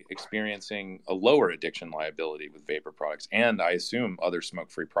actually experiencing a lower addiction liability with vapor products, and I assume other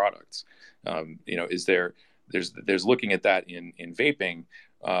smoke-free products. There's looking at that in vaping.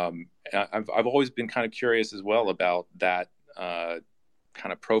 I've always been kind of curious as well about that kind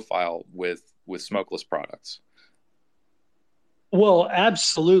of profile with smokeless products. Well,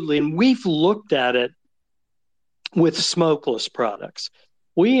 absolutely, and we've looked at it with smokeless products.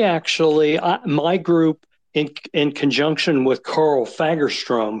 We actually, my group, in conjunction with Carl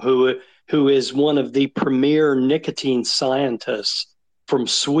Fagerstrom, who is one of the premier nicotine scientists from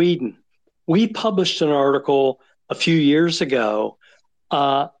Sweden, we published an article a few years ago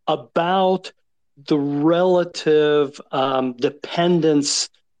about the relative dependence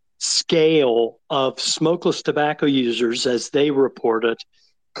scale of smokeless tobacco users as they report it,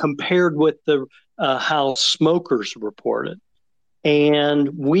 compared with how smokers report it.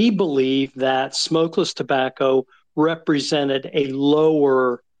 And we believe that smokeless tobacco represented a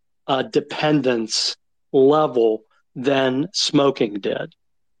lower dependence level than smoking did.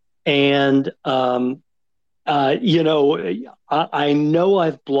 And, I know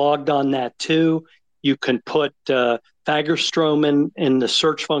I've blogged on that too. You can put Fagerstrom in the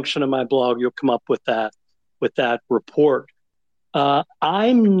search function of my blog. You'll come up with that report.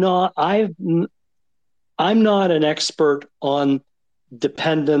 I'm not an expert on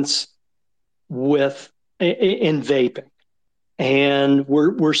dependence in vaping, and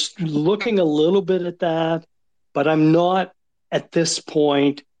we're looking a little bit at that, but I'm not at this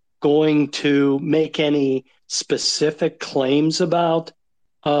point going to make any specific claims about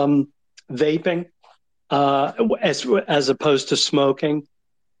vaping as opposed to smoking.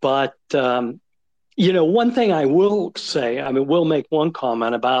 But one thing I will say, we'll make one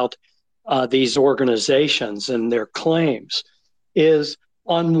comment about these organizations and their claims is,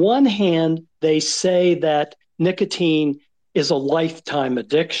 on one hand, they say that nicotine is a lifetime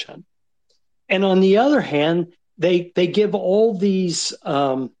addiction. And on the other hand, they give all these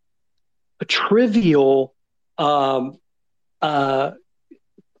trivial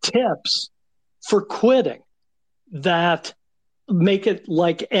tips for quitting that make it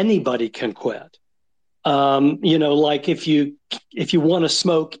like anybody can quit. Like if you want to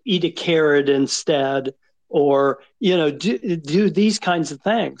smoke, eat a carrot instead, or do these kinds of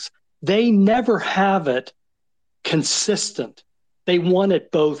things. They never have it consistent. They want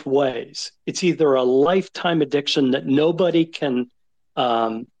it both ways. It's either a lifetime addiction that nobody can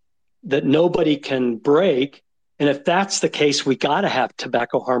break, and if that's the case, we got to have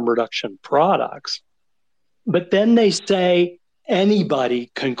tobacco harm reduction products. But then they say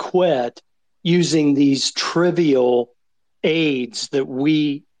anybody can quit using these trivial aids that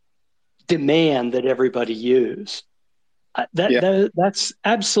we demand that everybody use. That's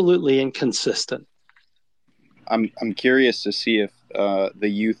absolutely inconsistent. I'm curious to see if the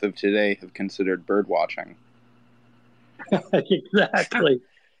youth of today have considered bird watching. Exactly.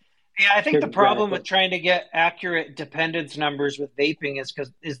 Yeah, I think the problem with trying to get accurate dependence numbers with vaping is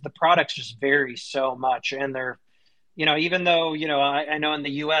the products just vary so much, and they're, even though I know in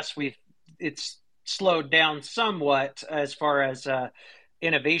the U.S. it's slowed down somewhat as far as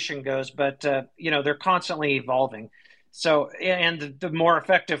innovation goes, but they're constantly evolving. So, and the more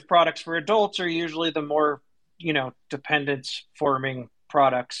effective products for adults are usually the more dependence forming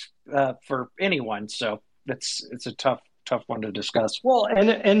products for anyone. So it's a tough one to discuss. Well,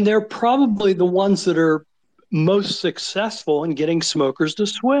 and they're probably the ones that are most successful in getting smokers to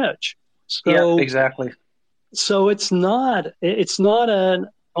switch. So, yeah, exactly. So it's not an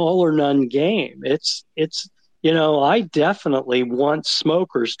all or none game. It's I definitely want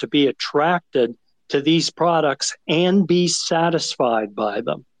smokers to be attracted to these products and be satisfied by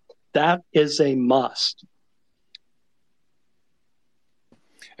them. That is a must.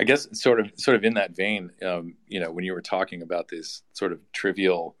 I guess sort of in that vein, when you were talking about this sort of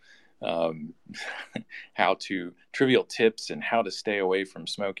trivial trivial tips and how to stay away from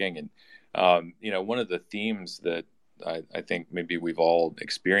smoking, and one of the themes that I think maybe we've all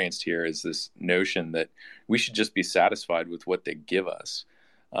experienced here is this notion that we should just be satisfied with what they give us.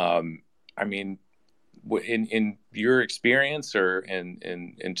 In your experience, or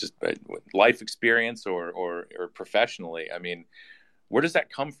in just life experience, or professionally, where does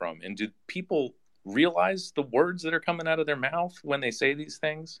that come from? And do people realize the words that are coming out of their mouth when they say these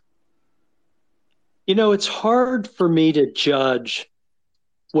things? It's hard for me to judge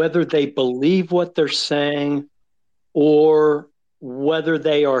whether they believe what they're saying or whether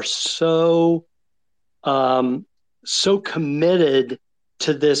they are so committed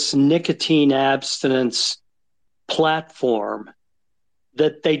to this nicotine abstinence platform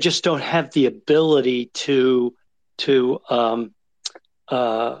that they just don't have the ability to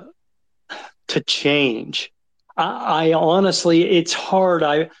change. I honestly, it's hard.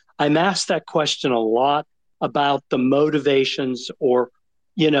 I'm asked that question a lot about the motivations or,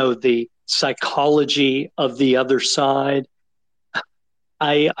 the psychology of the other side.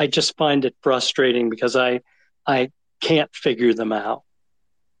 I just find it frustrating because I can't figure them out.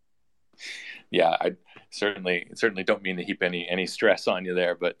 Yeah, I certainly don't mean to heap any stress on you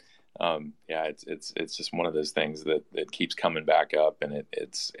there, but it's just one of those things that keeps coming back up, and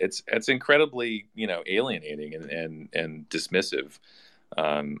it's incredibly alienating and dismissive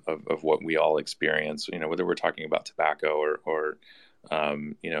of what we all experience. Whether we're talking about tobacco or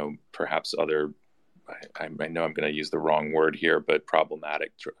perhaps other. I know I'm going to use the wrong word here, but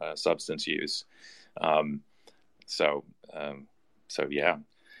problematic substance use. So yeah.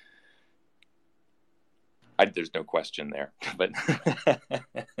 There's no question there, but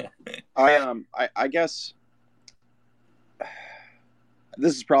I guess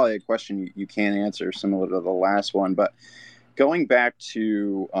this is probably a question you can't answer, similar to the last one, but going back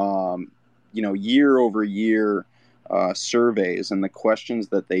to year over year, surveys and the questions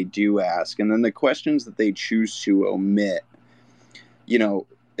that they do ask, and then the questions that they choose to omit. You know,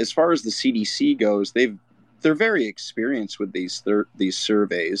 as far as the CDC goes, they're very experienced with these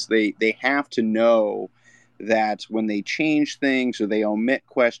surveys. They have to know that when they change things or they omit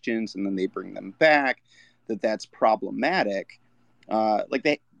questions and then they bring them back, that's problematic. The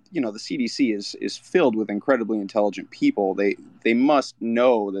CDC is filled with incredibly intelligent people. They must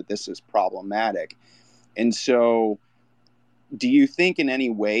know that this is problematic. And so, do you think in any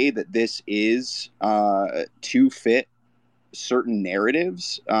way that this is to fit certain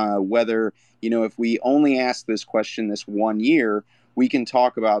narratives? Whether, if we only ask this question this one year, we can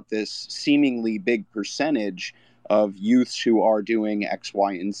talk about this seemingly big percentage of youths who are doing X,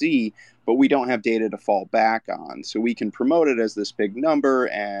 Y, and Z, but we don't have data to fall back on. So we can promote it as this big number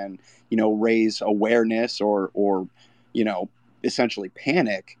and, raise awareness or essentially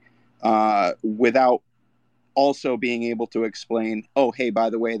panic without also being able to explain, oh, hey, by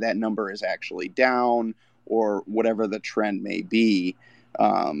the way, that number is actually down, or whatever the trend may be.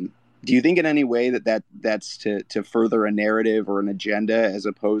 Do you think in any way that's to further a narrative or an agenda as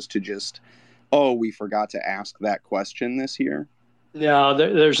opposed to just, oh, we forgot to ask that question this year? No,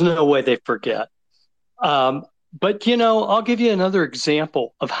 there's no way they forget. But, I'll give you another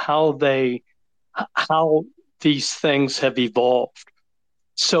example of how these things have evolved.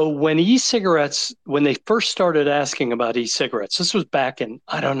 So when they first started asking about e-cigarettes, this was back in,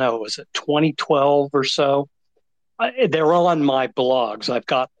 I don't know, was it 2012 or so? They're on my blogs. I've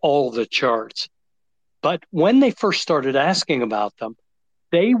got all the charts. But when they first started asking about them,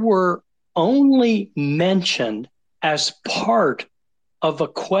 they were only mentioned as part of a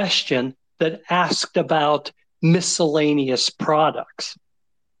question that asked about miscellaneous products.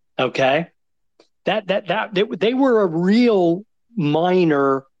 Okay? They were a real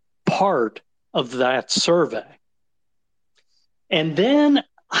minor part of that survey. And then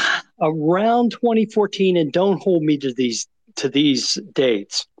around 2014, and don't hold me to these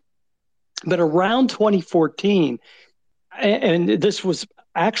dates, but around 2014, and this was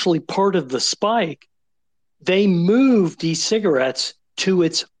actually part of the spike, they moved e-cigarettes to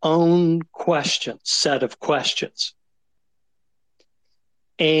its own set of questions.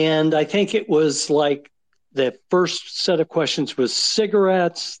 And I think it was like the first set of questions was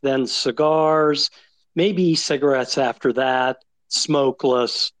cigarettes, then cigars, maybe e-cigarettes after that,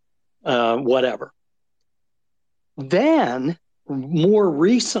 smokeless, whatever. Then, more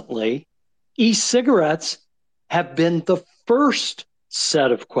recently, e-cigarettes have been the first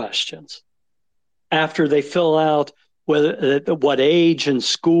set of questions after they fill out what age and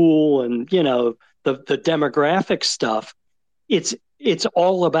school and, the demographic stuff. It's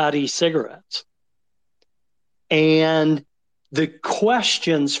all about e-cigarettes. And the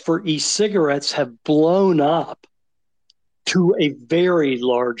questions for e-cigarettes have blown up to a very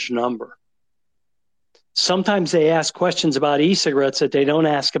large number. Sometimes they ask questions about e-cigarettes that they don't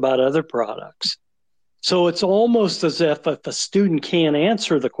ask about other products. So it's almost as if a student can't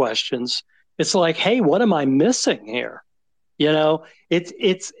answer the questions, it's like, hey, what am I missing here?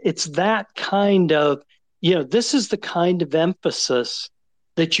 It's that kind of, this is the kind of emphasis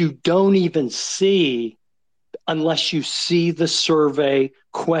that you don't even see unless you see the survey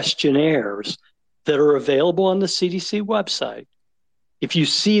questionnaires that are available on the CDC website. If you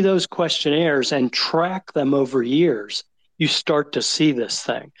see those questionnaires and track them over years, you start to see this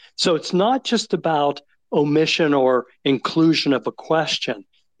thing. So it's not just about omission or inclusion of a question.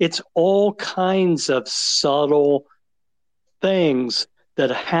 It's all kinds of subtle things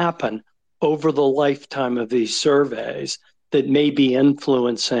that happen over the lifetime of these surveys that may be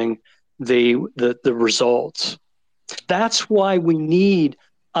influencing the results. That's why we need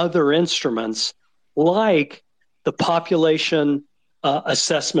other instruments like the population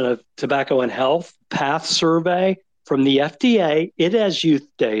assessment of tobacco and health, PATH survey from the FDA. It has youth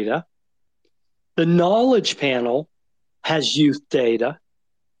data. The Knowledge Panel has youth data.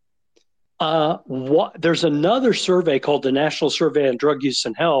 There's another survey called the National Survey on Drug Use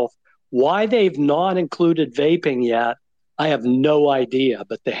and Health. Why they've not included vaping yet, I have no idea,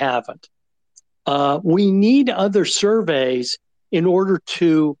 but they haven't. We need other surveys in order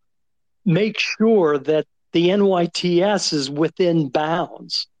to make sure that the NYTS is within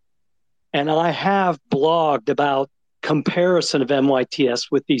bounds. And I have blogged about comparison of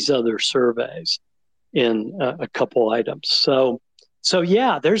NYTS with these other surveys in a couple items. So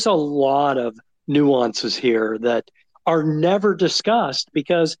yeah, there's a lot of nuances here that are never discussed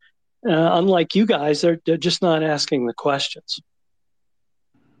because unlike you guys, they're just not asking the questions.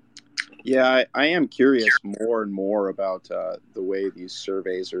 Yeah, I am curious more and more about the way these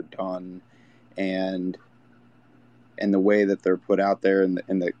surveys are done. And and the way that they're put out there, and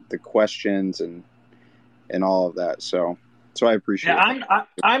the questions and all of that. So I appreciate. Yeah,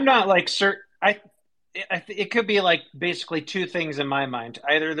 I'm not like certain. It could be like basically two things in my mind: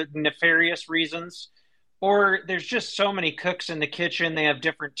 either the nefarious reasons, or there's just so many cooks in the kitchen. They have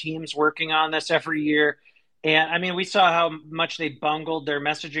different teams working on this every year. And I mean, we saw how much they bungled their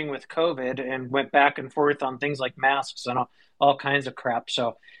messaging with COVID and went back and forth on things like masks and all kinds of crap.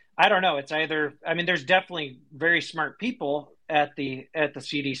 So I don't know. It's either, I mean, there's definitely very smart people at the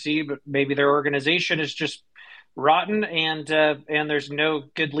CDC, but maybe their organization is just rotten and there's no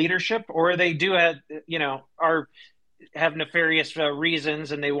good leadership, or they do have, have nefarious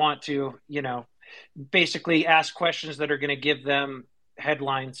reasons, and they want to, basically ask questions that are going to give them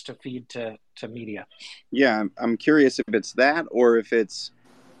headlines to feed to media. Yeah, I'm curious if it's that, or if it's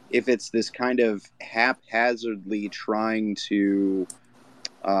this kind of haphazardly trying to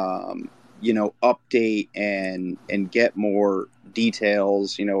update and get more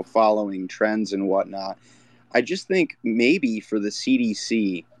details, following trends and whatnot. I just think maybe for the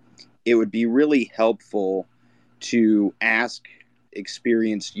CDC, it would be really helpful to ask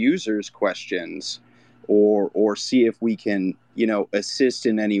experienced users questions, or see if we can, assist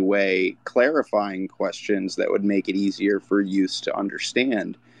in any way, clarifying questions that would make it easier for youth to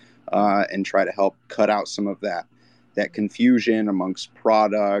understand, and try to help cut out some of that confusion amongst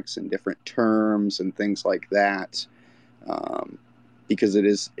products and different terms and things like that. Because it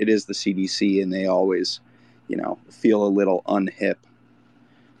is the CDC, and they always, feel a little unhip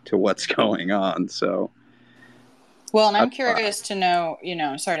to what's going on. So. Well, and I'm curious to know,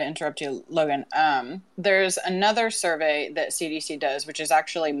 sorry to interrupt you, Logan. There's another survey that CDC does, which is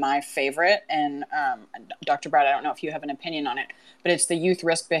actually my favorite. And Dr. Brad, I don't know if you have an opinion on it, but it's the Youth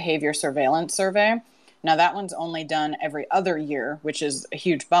Risk Behavior Surveillance Survey. Now, that one's only done every other year, which is a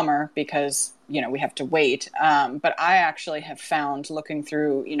huge bummer because, we have to wait. But I actually have found, looking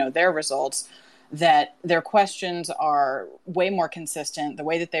through, their results, that their questions are way more consistent. The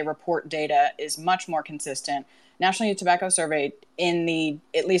way that they report data is much more consistent. National Youth Tobacco Survey,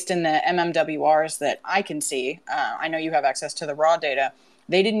 at least in the MMWRs that I can see, I know you have access to the raw data,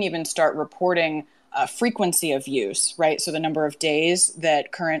 they didn't even start reporting frequency of use, right? So the number of days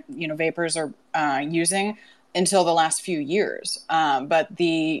that current, vapors are using until the last few years. But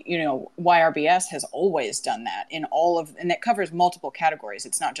the, YRBS has always done that and it covers multiple categories.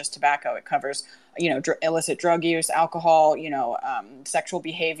 It's not just tobacco. It covers, illicit drug use, alcohol, sexual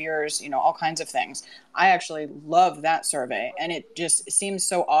behaviors, all kinds of things. I actually love that survey. And it just seems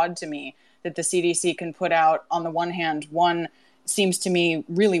so odd to me that the CDC can put out, on the one hand, one seems to me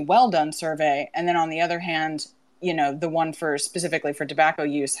really well done survey. And then on the other hand, the one specifically for tobacco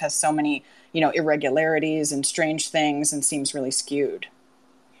use has so many, irregularities and strange things and seems really skewed.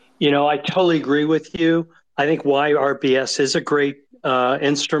 I totally agree with you. I think YRBS is a great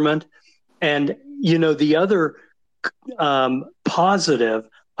instrument. And, the other positive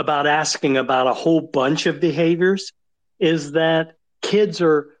about asking about a whole bunch of behaviors is that kids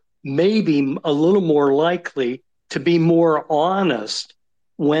are maybe a little more likely to be more honest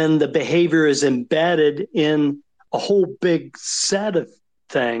when the behavior is embedded in a whole big set of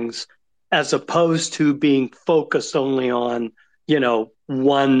things, as opposed to being focused only on,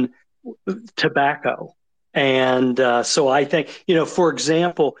 one tobacco. And so I think, for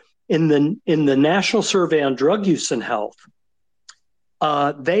example, in the National Survey on Drug Use and Health,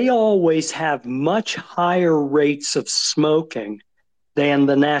 they always have much higher rates of smoking than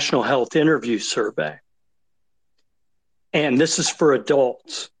the National Health Interview Survey. And this is for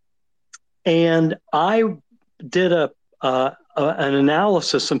adults. And I did an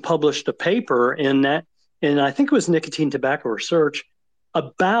analysis and published a paper in I think it was Nicotine Tobacco Research,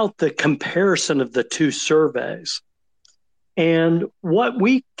 about the comparison of the two surveys. And what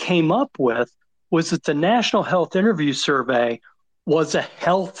we came up with was that the National Health Interview Survey was a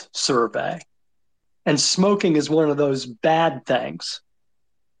health survey, and smoking is one of those bad things.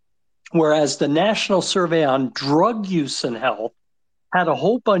 Whereas the National Survey on Drug Use and Health had a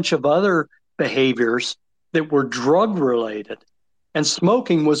whole bunch of other behaviors that were drug related, and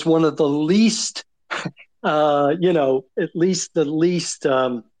smoking was one of the least, at least the least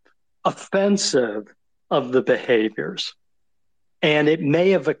offensive of the behaviors. And it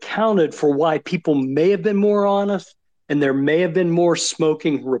may have accounted for why people may have been more honest, and there may have been more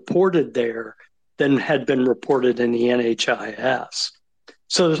smoking reported there than had been reported in the NHIS.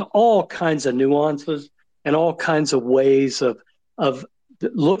 So there's all kinds of nuances and all kinds of ways of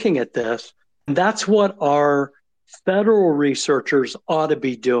looking at this. And that's what our federal researchers ought to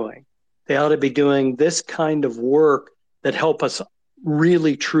be doing. They ought to be doing this kind of work that help us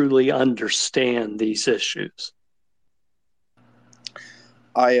really, truly understand these issues.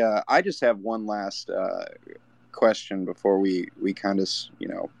 I just have one last question before we kind of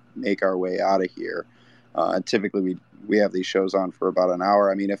make our way out of here. Typically we have these shows on for about an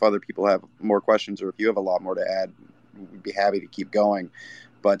hour. I mean, if other people have more questions or if you have a lot more to add, we'd be happy to keep going.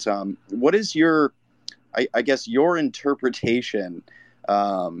 But what is your, I guess, your interpretation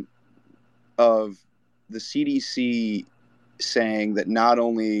of the CDC saying that not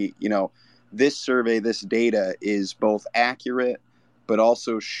only, this survey, this data is both accurate, but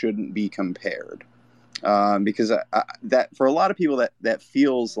also shouldn't be compared? Because that for a lot of people that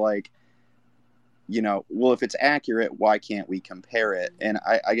feels like, well, if it's accurate, why can't we compare it? And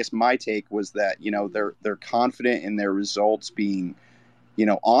I guess my take was that, they're confident in their results being,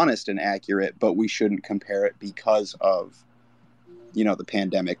 honest and accurate, but we shouldn't compare it because of, the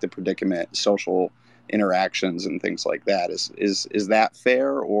pandemic, the predicament, social interactions and things like that. Is that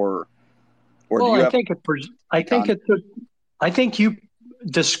fair, or well, do you I think you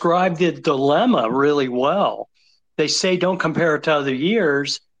described the dilemma really well. They say don't compare it to other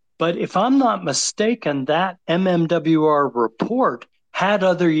years, but if I'm not mistaken, that MMWR report had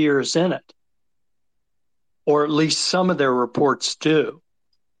other years in it, or at least some of their reports do.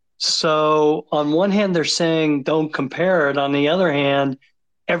 So on one hand, they're saying don't compare it. On the other hand,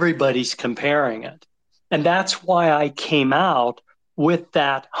 everybody's comparing it. And that's why I came out with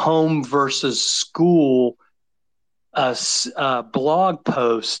that home versus school blog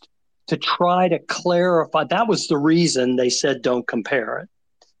post to try to clarify. That was the reason they said don't compare it.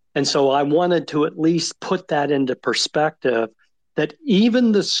 And so I wanted to at least put that into perspective, that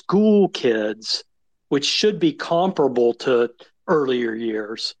even the school kids, which should be comparable to earlier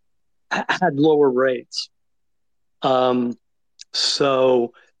years, had lower rates.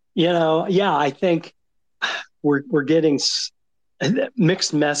 So, I think we're getting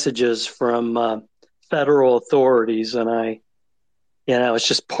mixed messages from federal authorities, and it's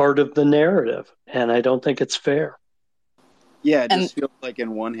just part of the narrative, and I don't think it's fair. Yeah, it just feels like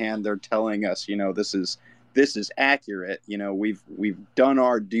in one hand they're telling us, this is accurate. We've done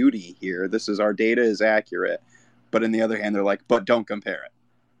our duty here. Our data is accurate, but in the other hand they're like, but don't compare it.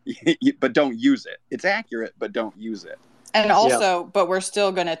 But don't use it. It's accurate, but don't use it. And also, but we're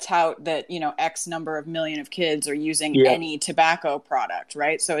still going to tout that, X number of million of kids are using any tobacco product,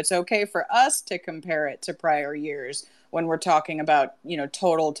 right? So it's okay for us to compare it to prior years when we're talking about,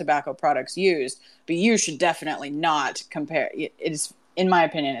 total tobacco products used. But you should definitely not compare. It is, in my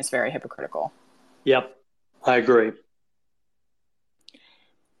opinion, it's very hypocritical. Yep, I agree.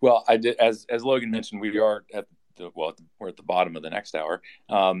 Well, I did, as Logan mentioned, we are we're at the bottom of the next hour,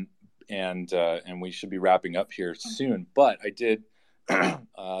 and we should be wrapping up here soon. But I did, I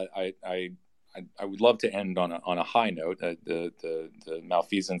would love to end on a high note. The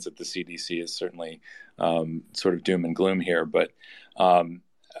malfeasance at the CDC is certainly sort of doom and gloom here. But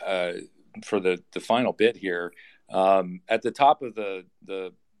for the final bit here, at the top of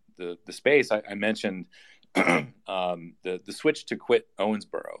the space, I mentioned the switch to quit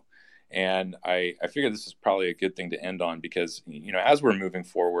Owensboro. And I figure this is probably a good thing to end on, because, as we're moving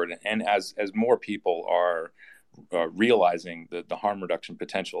forward and as more people are realizing the harm reduction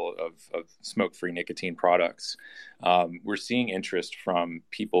potential of smoke-free nicotine products, we're seeing interest from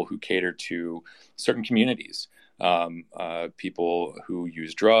people who cater to certain communities, people who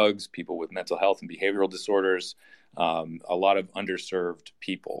use drugs, people with mental health and behavioral disorders, a lot of underserved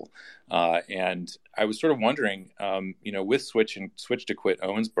people. And I was sort of wondering, with Switch to Quit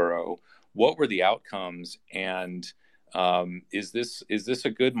Owensboro, what were the outcomes, and is this a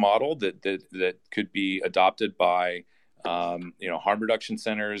good model that could be adopted by harm reduction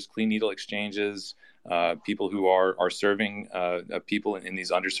centers, clean needle exchanges, people who are serving people in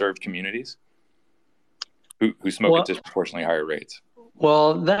these underserved communities who smoke at disproportionately higher rates?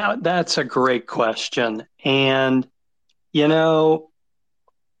 Well, that's a great question. And,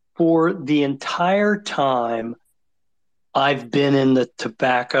 for the entire time I've been in the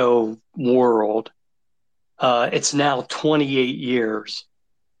tobacco world, it's now 28 years.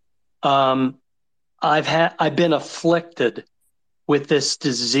 I've been afflicted with this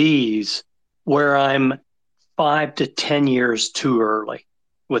disease where I'm 5 to 10 years too early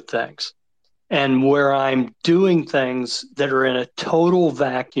with things, and where I'm doing things that are in a total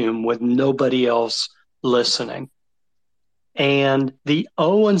vacuum with nobody else listening. And the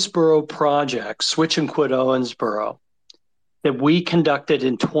Owensboro project, Switch and Quit Owensboro, that we conducted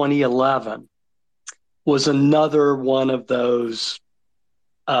in 2011 was another one of those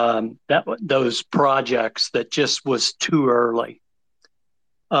projects that just was too early.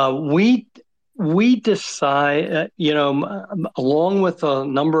 We decide, along with a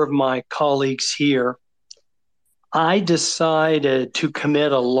number of my colleagues here, I decided to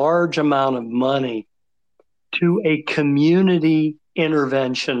commit a large amount of money to a community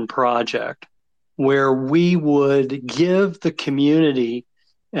intervention project where we would give the community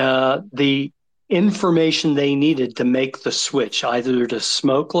the information they needed to make the switch, either to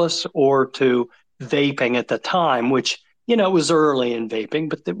smokeless or to vaping at the time, which, you know, it was early in vaping,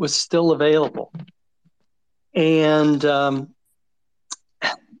 but it was still available. And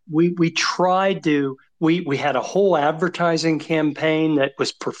we tried to, we had a whole advertising campaign that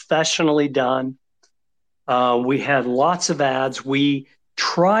was professionally done. We had lots of ads. We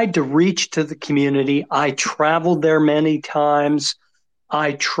tried to reach to the community. I traveled there many times.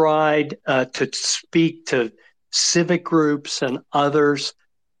 I tried to speak to civic groups and others.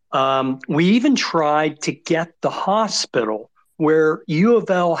 We even tried to get the hospital where U of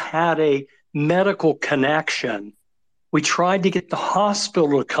L had a medical connection. We tried to get the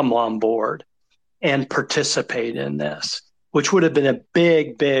hospital to come on board and participate in this, which would have been a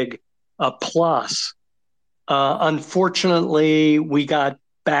big plus. Unfortunately, we got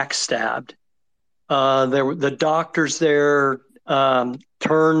backstabbed. The doctors there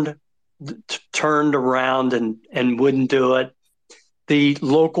turned around and wouldn't do it. The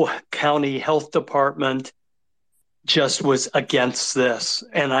local county health department just was against this,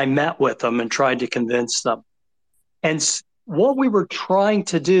 and I met with them and tried to convince them. And what we were trying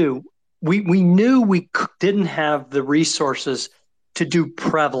to do, we knew we didn't have the resources to do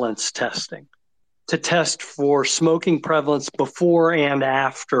prevalence testing, to test for smoking prevalence before and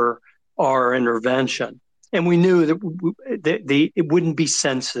after our intervention. And we knew that it wouldn't be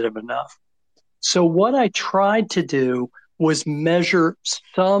sensitive enough. So what I tried to do was measure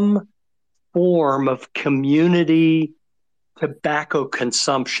some form of community tobacco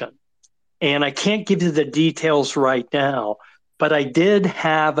consumption. And I can't give you the details right now, but I did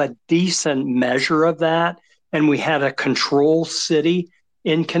have a decent measure of that. And we had a control city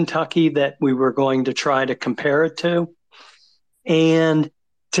in Kentucky that we were going to try to compare it to. And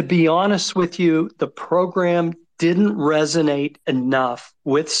to be honest with you, the program didn't resonate enough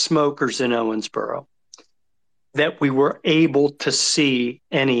with smokers in Owensboro that we were able to see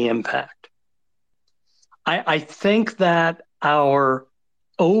any impact. I think that our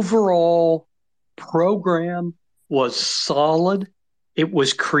overall program was solid. It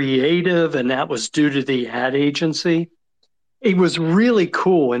was creative, and that was due to the ad agency. It was really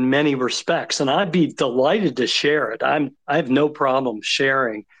cool in many respects, and I'd be delighted to share it. I have no problem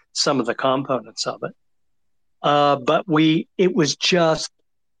sharing some of the components of it. But it was just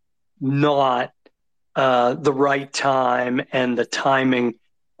not the right time and the timing,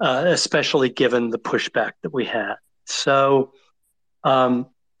 especially given the pushback that we had. So, I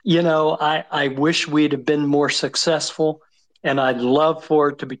wish we'd have been more successful, and I'd love for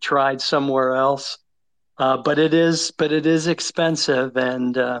it to be tried somewhere else. But it is expensive,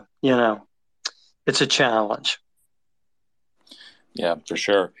 and it's a challenge. Yeah, for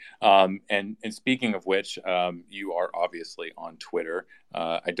sure. And speaking of which, you are obviously on Twitter.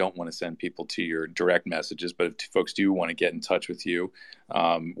 I don't want to send people to your direct messages, but if folks do want to get in touch with you,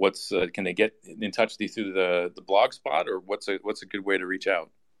 can they get in touch with you through the blog spot, or what's a good way to reach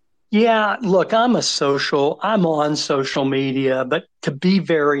out? Yeah, look, I'm on social media, but to be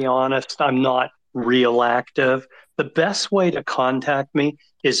very honest, I'm not real active. The best way to contact me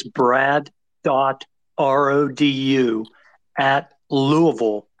is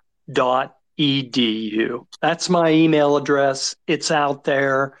brad.rodu@louisville.edu. That's my email address. It's out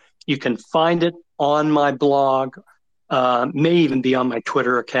there. You can find it on my blog, may even be on my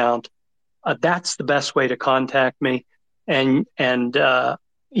Twitter account. That's the best way to contact me. And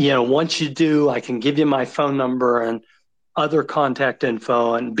once you do, I can give you my phone number and other contact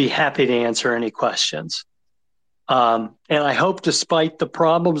info and be happy to answer any questions. And I hope, despite the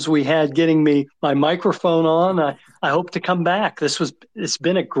problems we had getting my microphone on, I hope to come back. It's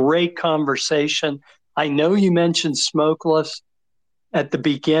been a great conversation. I know you mentioned smokeless at the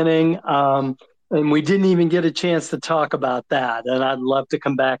beginning, and we didn't even get a chance to talk about that. And I'd love to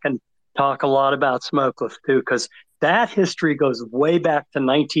come back and talk a lot about smokeless too, because that history goes way back to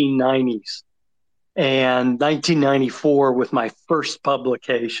 1990s and 1994 with my first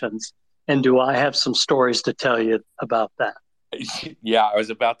publications. And do I have some stories to tell you about that? Yeah, I was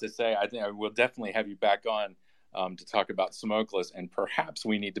about to say, I think I will definitely have you back on to talk about smokeless, and perhaps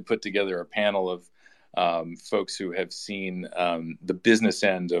we need to put together a panel of folks who have seen the business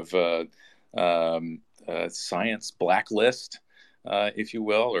end of science blacklist, if you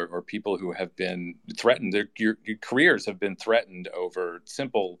will, or people who have been threatened. Your careers have been threatened over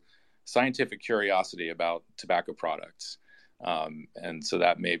simple scientific curiosity about tobacco products. And so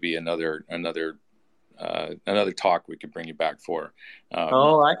that may be another another talk we could bring you back for.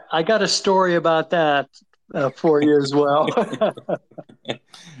 I got a story about that for you as well.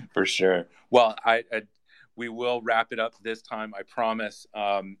 For sure. Well, we will wrap it up this time, I promise.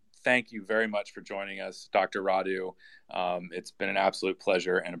 Thank you very much for joining us, Dr. Radu. It's been an absolute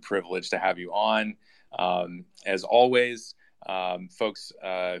pleasure and a privilege to have you on. As always, folks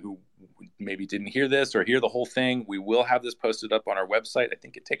who maybe didn't hear this or hear the whole thing, we will have this posted up on our website. I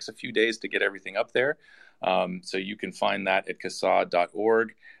think it takes a few days to get everything up there. So you can find that at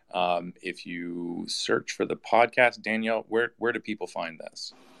CASAD.org. If you search for the podcast, Danielle, where do people find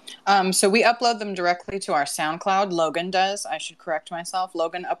this? So we upload them directly to our SoundCloud. Logan does. I should correct myself.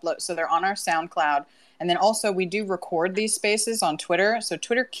 Logan uploads. So they're on our SoundCloud. And then also we do record these spaces on Twitter. So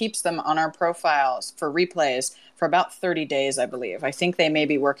Twitter keeps them on our profiles for replays for about 30 days, I believe. I think they may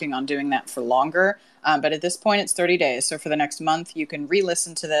be working on doing that for longer. But at this point, it's 30 days. So for the next month, you can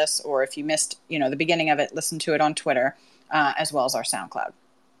re-listen to this. Or if you missed, the beginning of it, listen to it on Twitter, as well as our SoundCloud.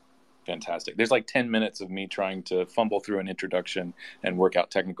 Fantastic. There's like 10 minutes of me trying to fumble through an introduction and work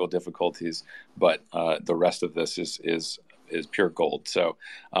out technical difficulties, but the rest of this is pure gold. So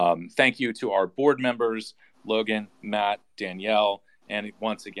thank you to our board members, Logan, Matt, Danielle, and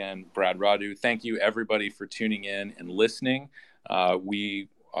once again, Brad Radu. Thank you, everybody, for tuning in and listening. We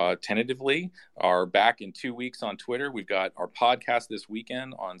tentatively are back in 2 weeks on Twitter. We've got our podcast this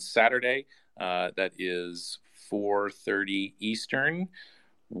weekend on Saturday. That is 4:30 Eastern.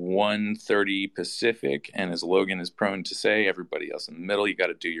 1:30 Pacific, and as Logan is prone to say, everybody else in the middle, you got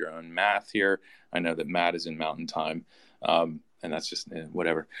to do your own math here. I know that Matt is in Mountain Time, and that's just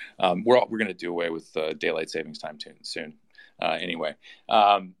whatever. We're going to do away with daylight savings time soon. Anyway,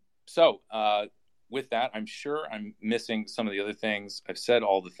 so with that, I'm sure I'm missing some of the other things. I've said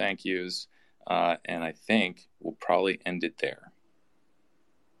all the thank yous, and I think we'll probably end it there.